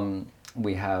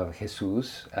 We have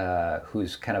Jesus,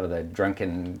 who's kind of the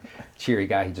drunken, cheery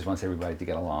guy. He just wants everybody to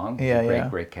get along.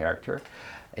 Great character.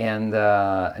 And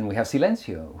we have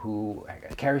Silencio, who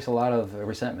carries a lot of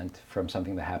resentment from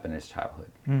something that happened in his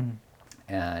childhood.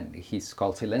 And he's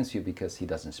called Silencio because he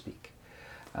doesn't speak.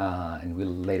 And we'll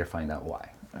later find out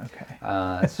why. Okay.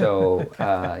 I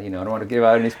don't want to give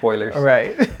out any spoilers.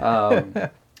 Right.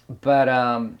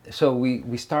 So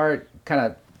we start kind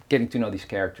of getting to know these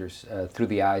characters through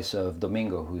the eyes of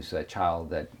Domingo, who's a child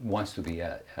that wants to be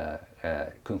a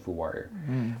kung fu warrior,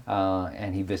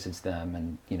 and he visits them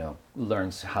and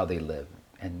learns how they live,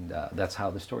 and that's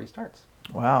how the story starts.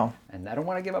 Wow. And I don't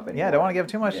want to give up any. Yeah, I don't want to give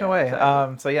too much away.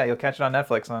 Exactly. You'll catch it on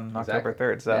Netflix on October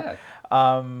 3rd.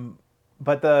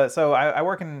 So, I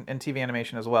work in TV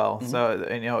animation as well. So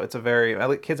it's a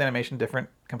very kids animation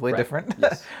completely different.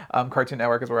 Yes. Cartoon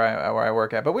Network is where I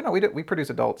work at. But we produce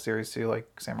adult series too,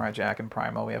 like Samurai Jack and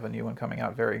Primal. We have a new one coming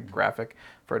out, very graphic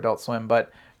for Adult Swim.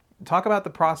 But talk about the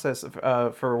process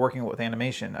for working with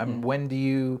animation. When do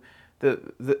you?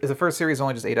 The first series is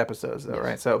only just 8 episodes though,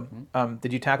 right? So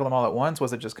did you tackle them all at once?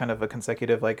 Was it just kind of a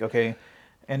consecutive okay?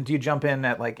 And do you jump in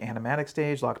at animatic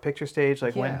stage, lock picture stage?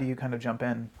 When do you kind of jump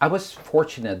in? I was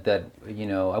fortunate that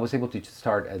I was able to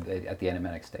start at the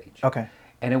animatic stage. Okay.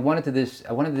 And I wanted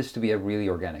this to be a really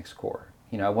organic score.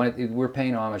 We're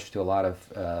paying homage to a lot of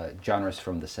genres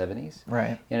from the 70s.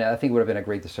 Right. And I think it would have been a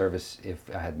great disservice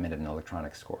if I had made an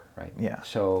electronic score, right? Yeah.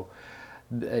 So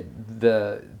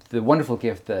the wonderful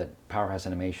gift that Powerhouse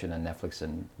Animation and Netflix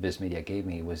and Viz Media gave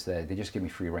me was that they just gave me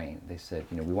free reign. They said,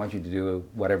 we want you to do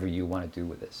whatever you want to do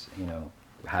with this.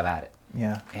 Have at it.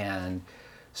 Yeah. And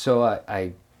so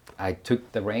I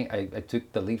took the reign. I took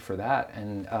the lead for that,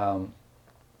 and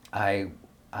I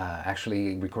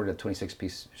actually recorded a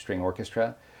 26-piece string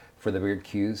orchestra for the Weird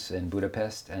Cues in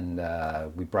Budapest, and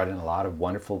we brought in a lot of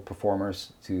wonderful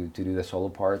performers to do the solo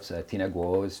parts. Tina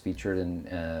Guo is featured in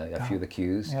a few of the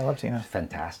cues. Yeah, I love Tina. She's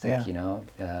fantastic,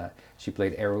 she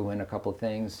played Eru in a couple of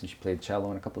things, and she played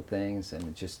cello in a couple of things,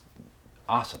 and just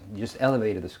awesome. You just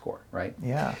elevated the score, right?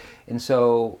 Yeah. And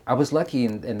so I was lucky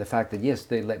in the fact that, yes,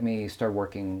 they let me start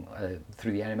working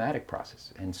through the animatic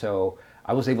process. And so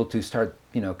I was able to start,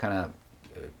 kind of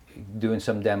doing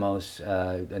some demos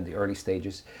in the early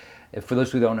stages. For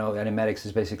those who don't know, animatics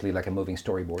is basically like a moving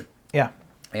storyboard. Yeah.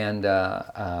 And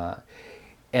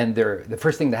the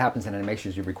first thing that happens in animation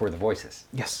is you record the voices.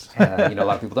 Yes. A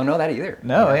lot of people don't know that either.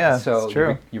 No, yeah, so it's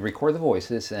true. You record the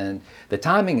voices, and the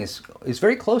timing is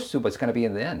very close to what's going to be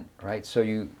in the end, right? So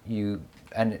when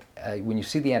you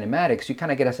see the animatics, you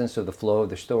kind of get a sense of the flow of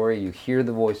the story. You hear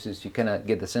the voices. You kind of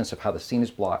get the sense of how the scene is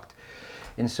blocked.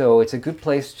 And so it's a good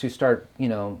place to start,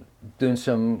 doing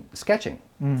some sketching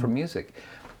for music.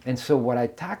 And so what I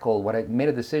made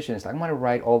a decision is I'm going to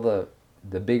write all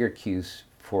the bigger cues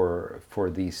for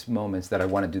these moments that I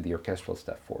want to do the orchestral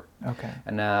stuff for. Okay.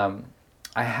 And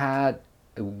I had,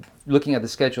 looking at the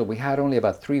schedule, we had only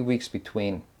about 3 weeks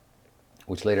between,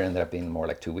 which later ended up being more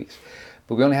like 2 weeks,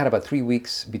 but we only had about 3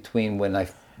 weeks between when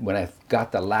I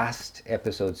got the last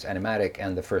episode's animatic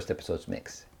and the first episode's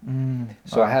mix.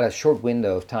 So I had a short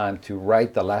window of time to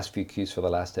write the last few cues for the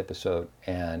last episode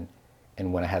and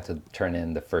when I had to turn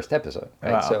in the first episode,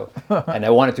 right? Wow. So, and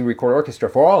I wanted to record orchestra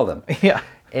for all of them. Yeah.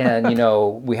 And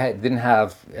we didn't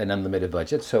have an unlimited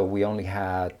budget, so we only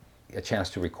had a chance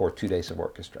to record 2 days of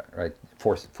orchestra, right?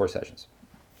 Four sessions.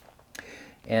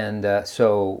 And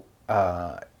so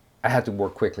I had to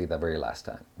work quickly the very last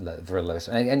time,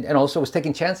 and also was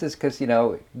taking chances because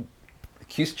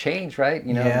cues change, right?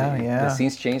 The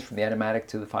scenes change from the animatic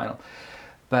to the final.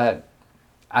 But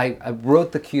I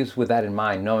wrote the cues with that in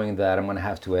mind, knowing that I'm going to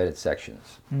have to edit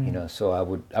sections. So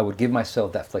I would give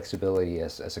myself that flexibility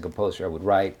as a composer. I would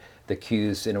write the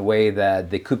cues in a way that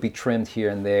they could be trimmed here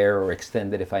and there or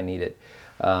extended if I needed,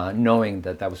 knowing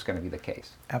that was going to be the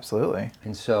case. Absolutely.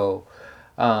 And so,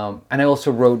 and I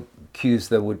also wrote cues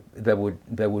that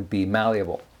would be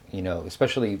malleable.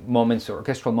 Especially moments or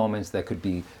orchestral moments that could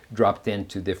be dropped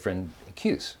into different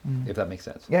cues, if that makes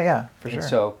sense. Yeah, for sure. And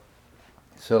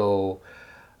so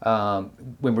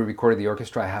when we recorded the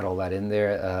orchestra, I had all that in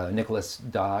there. Nicholas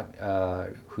Dodd,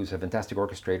 who's a fantastic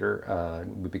orchestrator,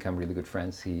 we become really good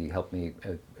friends. He helped me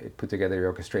put together the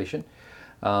orchestration,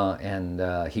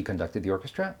 and he conducted the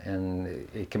orchestra, and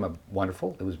it came up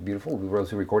wonderful. It was beautiful. We were able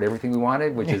to record everything we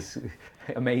wanted, which is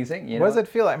amazing. What does it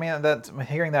feel like? I mean,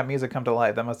 hearing that music come to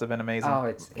life, that must have been an amazing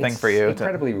thing for you. It's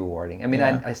incredibly rewarding. I mean,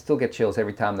 I still get chills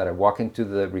every time that I walk into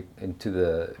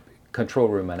the control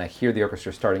room and I hear the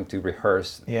orchestra starting to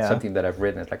rehearse something that I've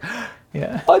written. It's like, oh,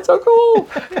 it's so cool.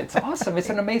 It's awesome. It's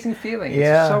an amazing feeling.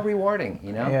 It's so rewarding,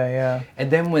 Yeah. And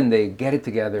then when they get it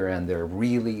together and they're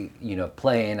really,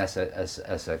 playing as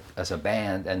a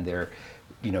band, and they're,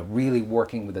 really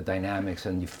working with the dynamics,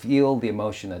 and you feel the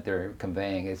emotion that they're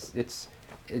conveying,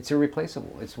 it's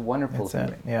irreplaceable. It's wonderful.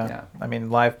 Yeah. I mean,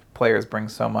 live players bring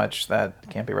so much that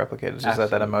can't be replicated. It's just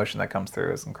that emotion that comes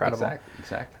through is incredible.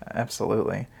 Exactly.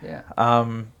 Absolutely. Yeah.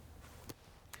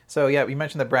 So you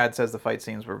mentioned that Brad says the fight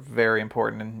scenes were very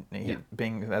important,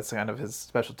 and that's kind of his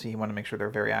specialty. He wanted to make sure they're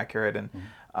very accurate. And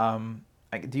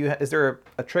is there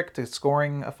a trick to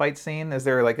scoring a fight scene? Is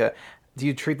there do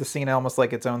you treat the scene almost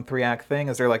like its own 3-act thing?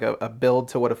 Is there like a build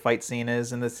to what a fight scene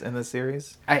is in this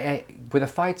series? With the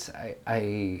fights,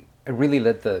 I really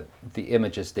let the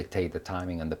images dictate the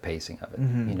timing and the pacing of it.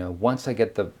 Mm-hmm. Once I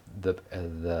get the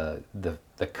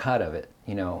cut of it,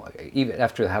 even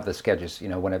after I have the sketches,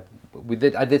 when I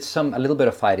did a little bit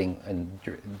of fighting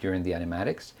during the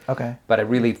animatics. Okay. But I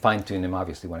really fine-tuned them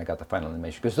obviously when I got the final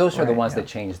animation, because those are the ones that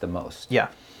change the most. Yeah.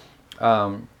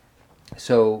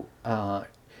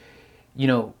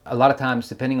 A lot of times,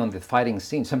 depending on the fighting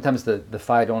scene, sometimes the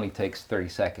fight only takes 30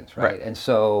 seconds, right? And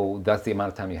so that's the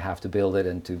amount of time you have to build it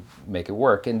and to make it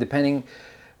work. And depending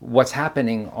what's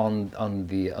happening on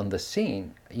the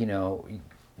scene,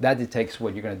 that dictates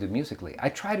what you're going to do musically. I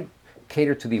try to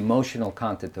cater to the emotional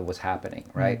content of what's happening,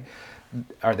 right?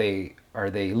 Are they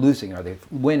losing? Are they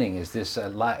winning? Is this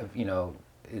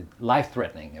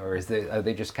life-threatening, or are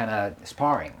they just kind of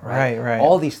sparring? Right.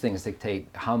 All these things dictate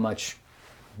how much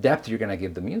depth you're going to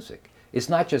give the music. It's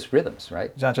not just rhythms,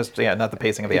 right? It's not just not the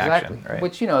pacing of the action, right?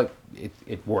 Which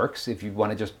it works if you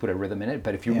want to just put a rhythm in it,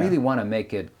 but if you really want to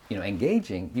make it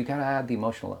engaging, you got to add the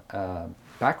emotional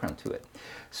background to it.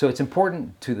 So it's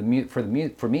important for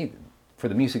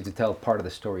the music to tell part of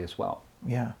the story as well.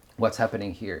 Yeah. What's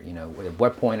happening here? At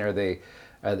what point are they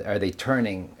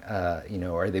turning?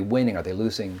 Are they winning? Are they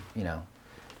losing?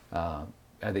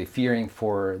 Are they fearing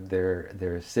for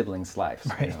their siblings' lives?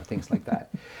 Right. Things like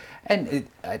that. And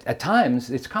at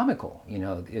times it's comical.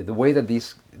 The way that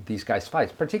these guys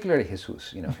fight, particularly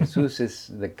Jesus. Jesus is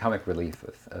the comic relief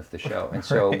of the show, and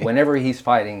so whenever he's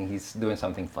fighting, he's doing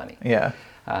something funny. Yeah.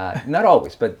 Not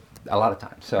always, but a lot of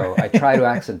times. So I try to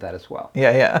accent that as well.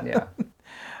 Yeah.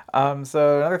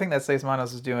 So another thing that Seis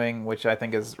Manos is doing, which I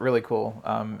think is really cool,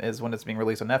 is when it's being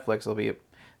released on Netflix, it'll be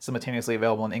simultaneously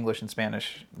available in English and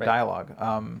Spanish dialogue,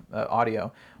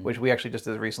 audio, which we actually just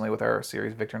did recently with our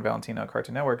series Victor and Valentino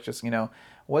Cartoon Network. Just,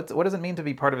 what does it mean to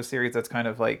be part of a series that's kind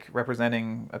of like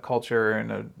representing a culture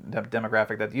and a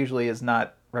demographic that usually is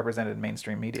not represented in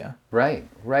mainstream media? Right.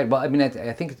 Well, I mean,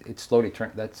 I think it's slowly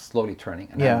turning,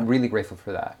 and I'm really grateful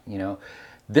for that.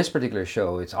 This particular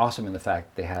show, it's awesome in the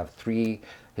fact they have 3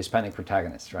 Hispanic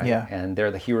protagonists, right? Yeah. And they're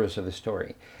the heroes of the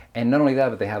story. And not only that,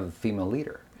 but they have a female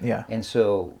leader. Yeah. And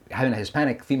so having a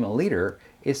Hispanic female leader,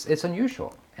 it's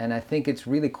unusual, and I think it's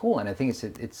really cool, and I think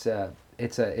it's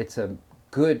a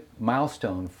good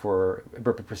milestone for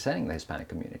representing the Hispanic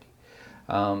community.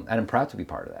 And I'm proud to be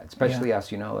part of that, especially as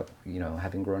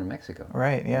having grown in Mexico.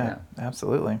 Right. Yeah.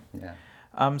 Absolutely.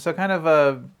 Yeah. So kind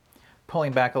of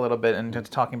pulling back a little bit and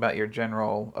just talking about your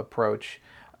general approach.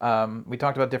 We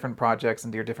talked about different projects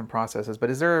and your different processes, but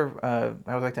is there? I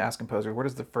would like to ask composers, where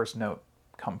does the first note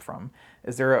come from?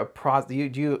 Is there a do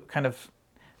you kind of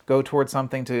go towards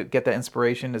something to get that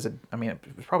inspiration? Is it? I mean,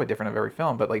 it's probably different of every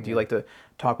film, but like, do you like to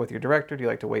talk with your director? Do you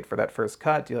like to wait for that first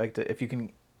cut? Do you like to, if you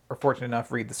can, are fortunate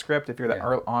enough, read the script if you're that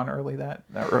on early that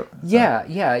early? Yeah.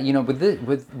 With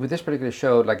this particular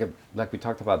show, like we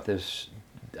talked about this,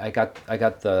 I got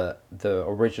the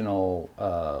original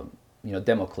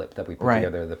demo clip that we put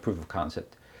together, the proof of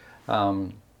concept,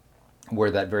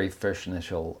 where that very first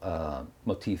initial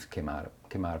motif came out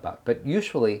about. But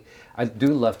usually, I do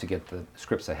love to get the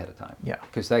scripts ahead of time. Yeah.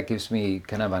 Because that gives me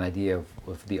kind of an idea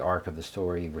of the arc of the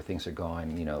story, where things are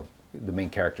going. The main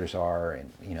characters are,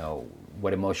 and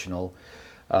what emotional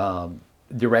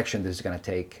direction this is going to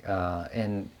take,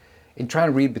 and trying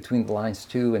to read between the lines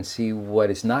too, and see what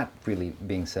is not really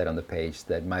being said on the page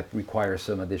that might require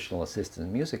some additional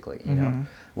assistance musically.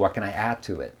 What can I add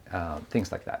to it?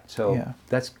 Things like that. So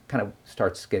that's kind of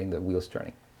starts getting the wheels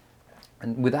turning.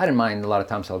 And with that in mind, a lot of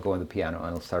times I'll go on the piano and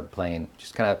I'll start playing,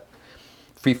 just kind of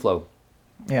free flow.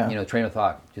 Train of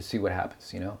thought, just see what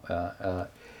happens.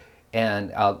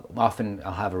 And I'll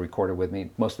have a recorder with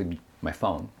me, mostly my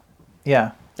phone.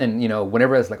 Yeah. And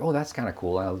whenever I was like, oh, that's kind of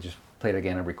cool, I'll just play it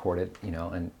again and record it,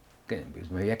 and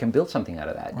maybe I can build something out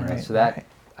of that. So that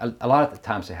a lot of the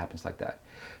times it happens like that.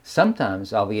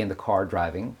 Sometimes I'll be in the car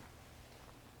driving,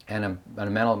 and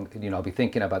I'll be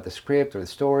thinking about the script or the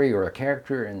story or a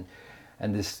character,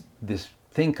 and this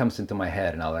thing comes into my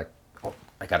head, and I'll like, oh,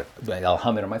 I'll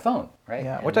hum it on my phone, right?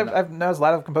 Yeah, which I've noticed a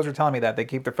lot of composers telling me that they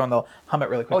keep their phone, they'll hum it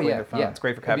really quickly on their phone. It's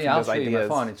great for capturing those ideas. I'll show you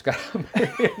my phone. It's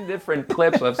got different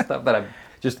clips of stuff that I've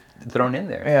just thrown in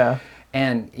there. Yeah.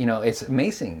 And it's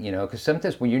amazing, because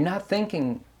sometimes when you're not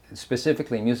thinking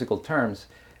specifically in musical terms,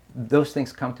 those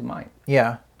things come to mind.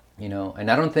 Yeah. And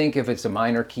I don't think if it's a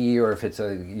minor key or if it's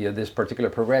this particular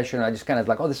progression. I just kind of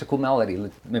like, oh, this is a cool melody.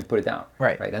 Let me put it down.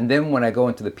 Right. And then when I go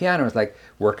into the piano, it's like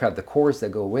work out the chords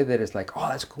that go with it. It's like, oh,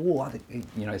 that's cool.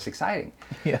 It's exciting.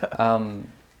 Yeah.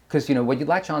 Because what you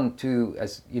latch on to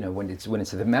as when it's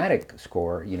a thematic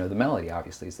score, the melody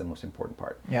obviously is the most important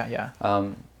part. Yeah.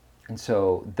 And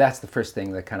so that's the first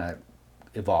thing that kind of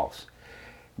evolves.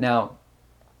 Now,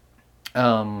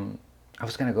 I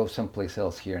was going to go someplace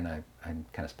else here, and I'm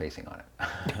kind of spacing on it.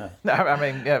 I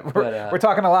mean, we're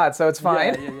talking a lot, so it's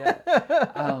fine.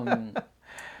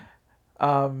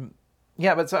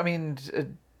 But so I mean,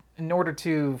 in order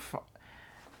to,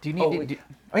 do you need?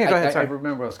 Go ahead. Sorry. I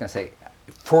remember what I was going to say.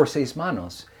 For Seis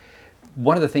Manos,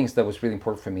 one of the things that was really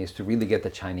important for me is to really get the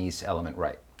Chinese element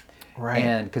right. Right.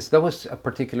 And because that was a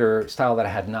particular style that I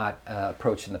had not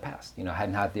approached in the past. I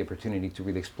hadn't had the opportunity to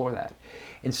really explore that.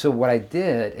 And so what I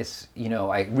did is,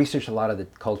 I researched a lot of the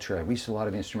culture, I researched a lot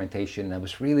of instrumentation, and I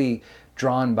was really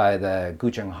drawn by the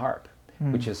guzheng harp,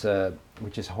 which is a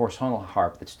horizontal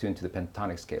harp that's tuned to the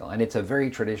pentatonic scale. And it's a very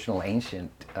traditional, ancient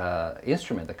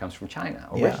instrument that comes from China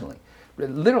originally,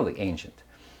 literally ancient.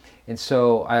 And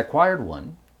so I acquired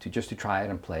one just to try it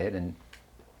and play it, and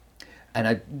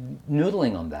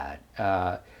noodling on that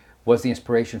was the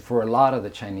inspiration for a lot of the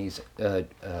Chinese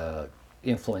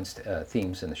influenced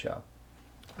themes in the show.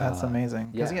 That's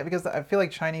amazing. Because I feel like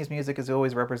Chinese music is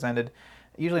always represented,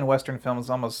 usually in Western films,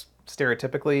 almost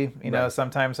stereotypically,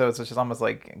 sometimes, so it's just almost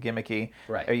like gimmicky.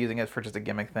 Right. Or using it for just a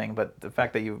gimmick thing. But the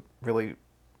fact that you really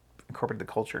incorporated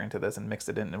the culture into this and mixed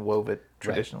it in and wove it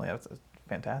traditionally, that's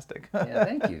fantastic. Yeah,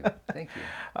 thank you.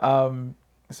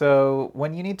 So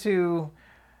when you need to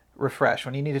refresh,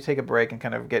 when you need to take a break and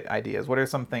kind of get ideas, what are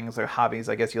some things or hobbies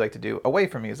I guess you like to do away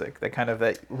from music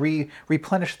that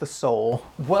replenish the soul?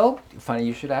 Well, funny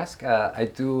you should ask. I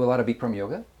do a lot of Bikram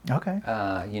yoga. Okay.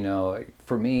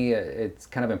 For me, it's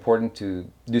kind of important to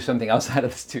do something outside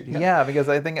of the studio. Yeah, because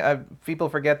I think people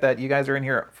forget that you guys are in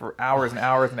here for hours and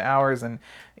hours and hours, and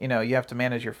you have to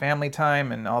manage your family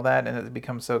time and all that, and it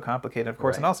becomes so complicated, of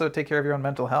course, and also take care of your own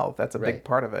mental health. That's a big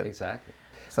part of it. Exactly.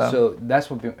 So that's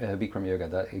what Bikram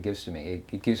yoga it gives to me.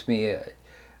 It gives me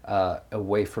a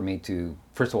way for me to,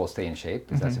 first of all, stay in shape,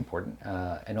 because that's important,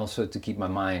 and also to keep my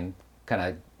mind kind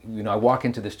of, I walk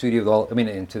into the studio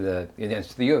into the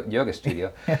yoga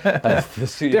studio.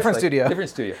 Different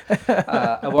studio.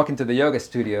 I walk into the yoga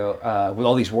studio with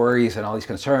all these worries and all these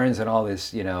concerns and all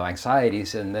these,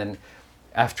 anxieties, and then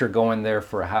after going there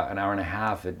for an hour and a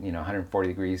half at 140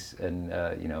 degrees and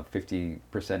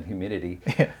 50% humidity,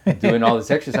 doing all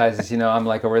these exercises, I'm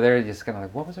like over there just kind of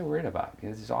like, what was I worried about?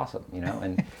 This is awesome,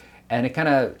 and it kind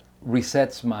of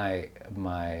resets my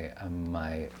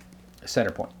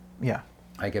center point. Yeah.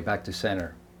 I get back to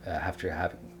center after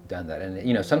having done that,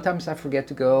 and sometimes I forget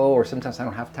to go, or sometimes I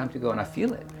don't have time to go, and I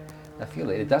feel it.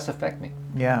 It does affect me.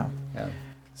 Yeah. Yeah.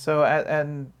 So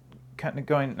and kind of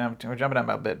going, we're jumping around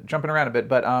a bit,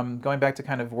 but going back to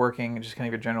kind of working, just kind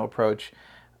of your general approach.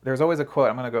 There's always a quote.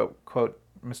 I'm going to go quote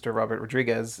Mr. Robert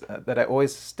Rodriguez that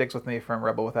always sticks with me from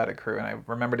Rebel Without a Crew, and I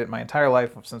remembered it my entire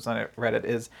life since I read it.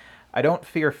 Is I don't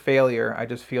fear failure. I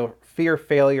just fear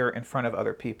failure in front of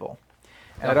other people,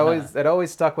 and it always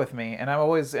stuck with me. And I'm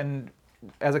always, and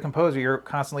as a composer, you're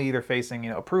constantly either facing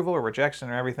approval or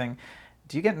rejection or everything.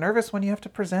 Do you get nervous when you have to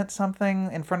present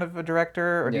something in front of a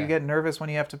director, or do you get nervous when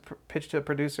you have to pitch to a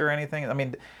producer or anything? I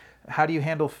mean, how do you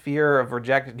handle fear of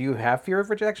rejection? Do you have fear of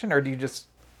rejection, or do you just,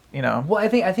 Well, I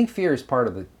think fear is part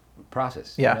of the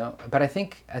process. Yeah. But I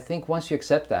think once you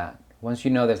accept that, once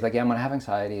you know there's like, I'm gonna have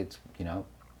anxiety, it's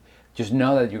just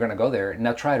know that you're gonna go there and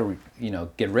not try to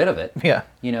get rid of it. Yeah.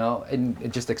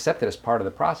 And just accept it as part of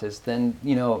the process. Then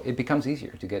it becomes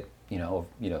easier to get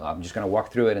I'm just gonna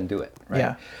walk through it and do it. Right?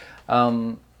 Yeah.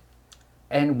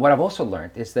 And what I've also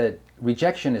learned is that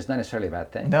rejection is not necessarily a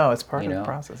bad thing. No, it's part of the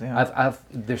process. Yeah.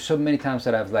 There's so many times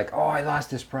that I've like, I lost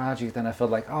this project, and I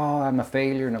felt like, I'm a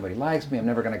failure. Nobody likes me. I'm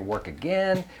never going to work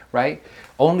again, right?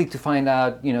 Only to find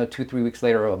out, 2-3 weeks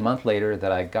later or a month later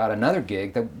that I got another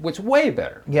gig that was way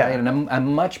better. Yeah. Right? And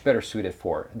I'm much better suited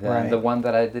for than the one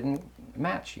that I didn't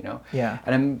match. Yeah.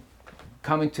 And I'm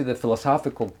coming to the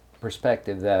philosophical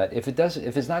perspective that if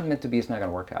it's not meant to be, it's not going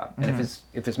to work out. And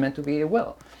if it's meant to be, it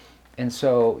will. And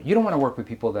so you don't want to work with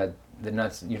people that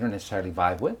you don't necessarily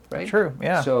vibe with, right? True.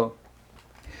 Yeah.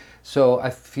 So I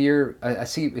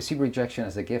see rejection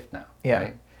as a gift now. Yeah.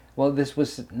 Right? Well, this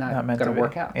was not going to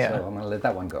work out, yeah. so I'm going to let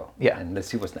that one go. Yeah. And let's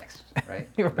see what's next, right?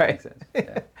 Right. That makes sense.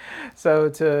 Yeah. So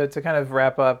to kind of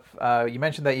wrap up, you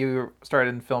mentioned that you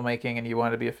started in filmmaking and you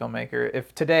wanted to be a filmmaker.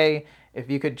 If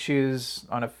you could choose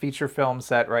on a feature film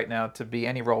set right now to be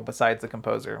any role besides the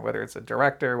composer, whether it's a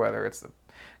director, whether it's a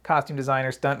costume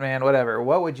designer, stuntman, whatever,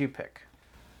 what would you pick?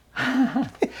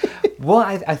 Well,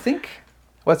 I think...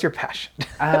 What's your passion?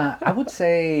 I would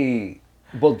say,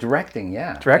 directing,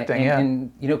 yeah. Directing, yeah.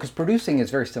 And because producing is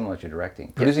very similar to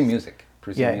directing. Producing music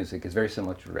is very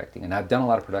similar to directing. And I've done a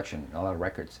lot of production, a lot of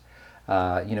records.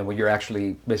 Where you're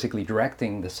actually basically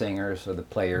directing the singers or the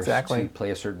players to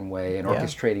play a certain way, and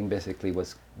orchestrating basically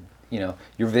what's,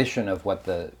 your vision of what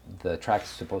the track's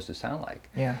supposed to sound like.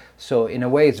 Yeah. So in a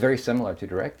way, it's very similar to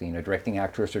directing. Directing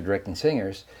actors or directing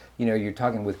singers. You're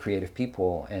talking with creative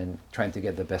people and trying to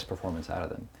get the best performance out of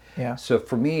them. Yeah. So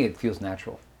for me, it feels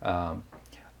natural.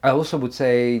 I also would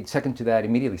say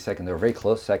immediately second, or very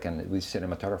close second, with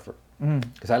cinematographer.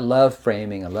 Because I love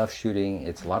framing, I love shooting.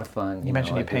 It's a lot of fun. You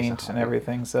mentioned you paint and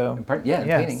everything, so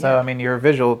painting. So I mean, you're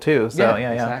visual too. So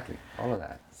yeah, exactly, all of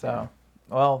that. So,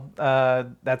 well,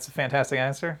 that's a fantastic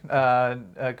answer,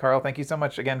 Carl. Thank you so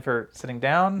much again for sitting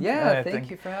down. Yeah, thank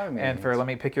you for having me. And for letting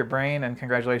me pick your brain. And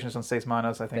congratulations on Seis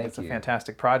Manos. I think it's a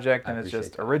fantastic project, and it's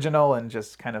just that. Original and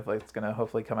just kind of like it's going to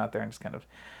hopefully come out there and just kind of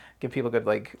give people good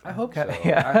like. I hope so.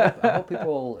 Yeah. I hope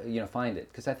people find it,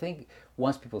 because I think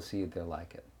once people see it, they'll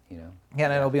like it. Yeah,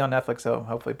 and it'll be on Netflix, so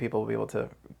hopefully people will be able to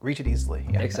reach it easily.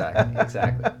 Yeah.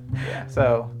 Exactly. Yeah.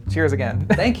 So, cheers again.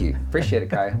 Thank you. Appreciate it,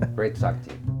 Kai. Great to talk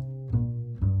to you.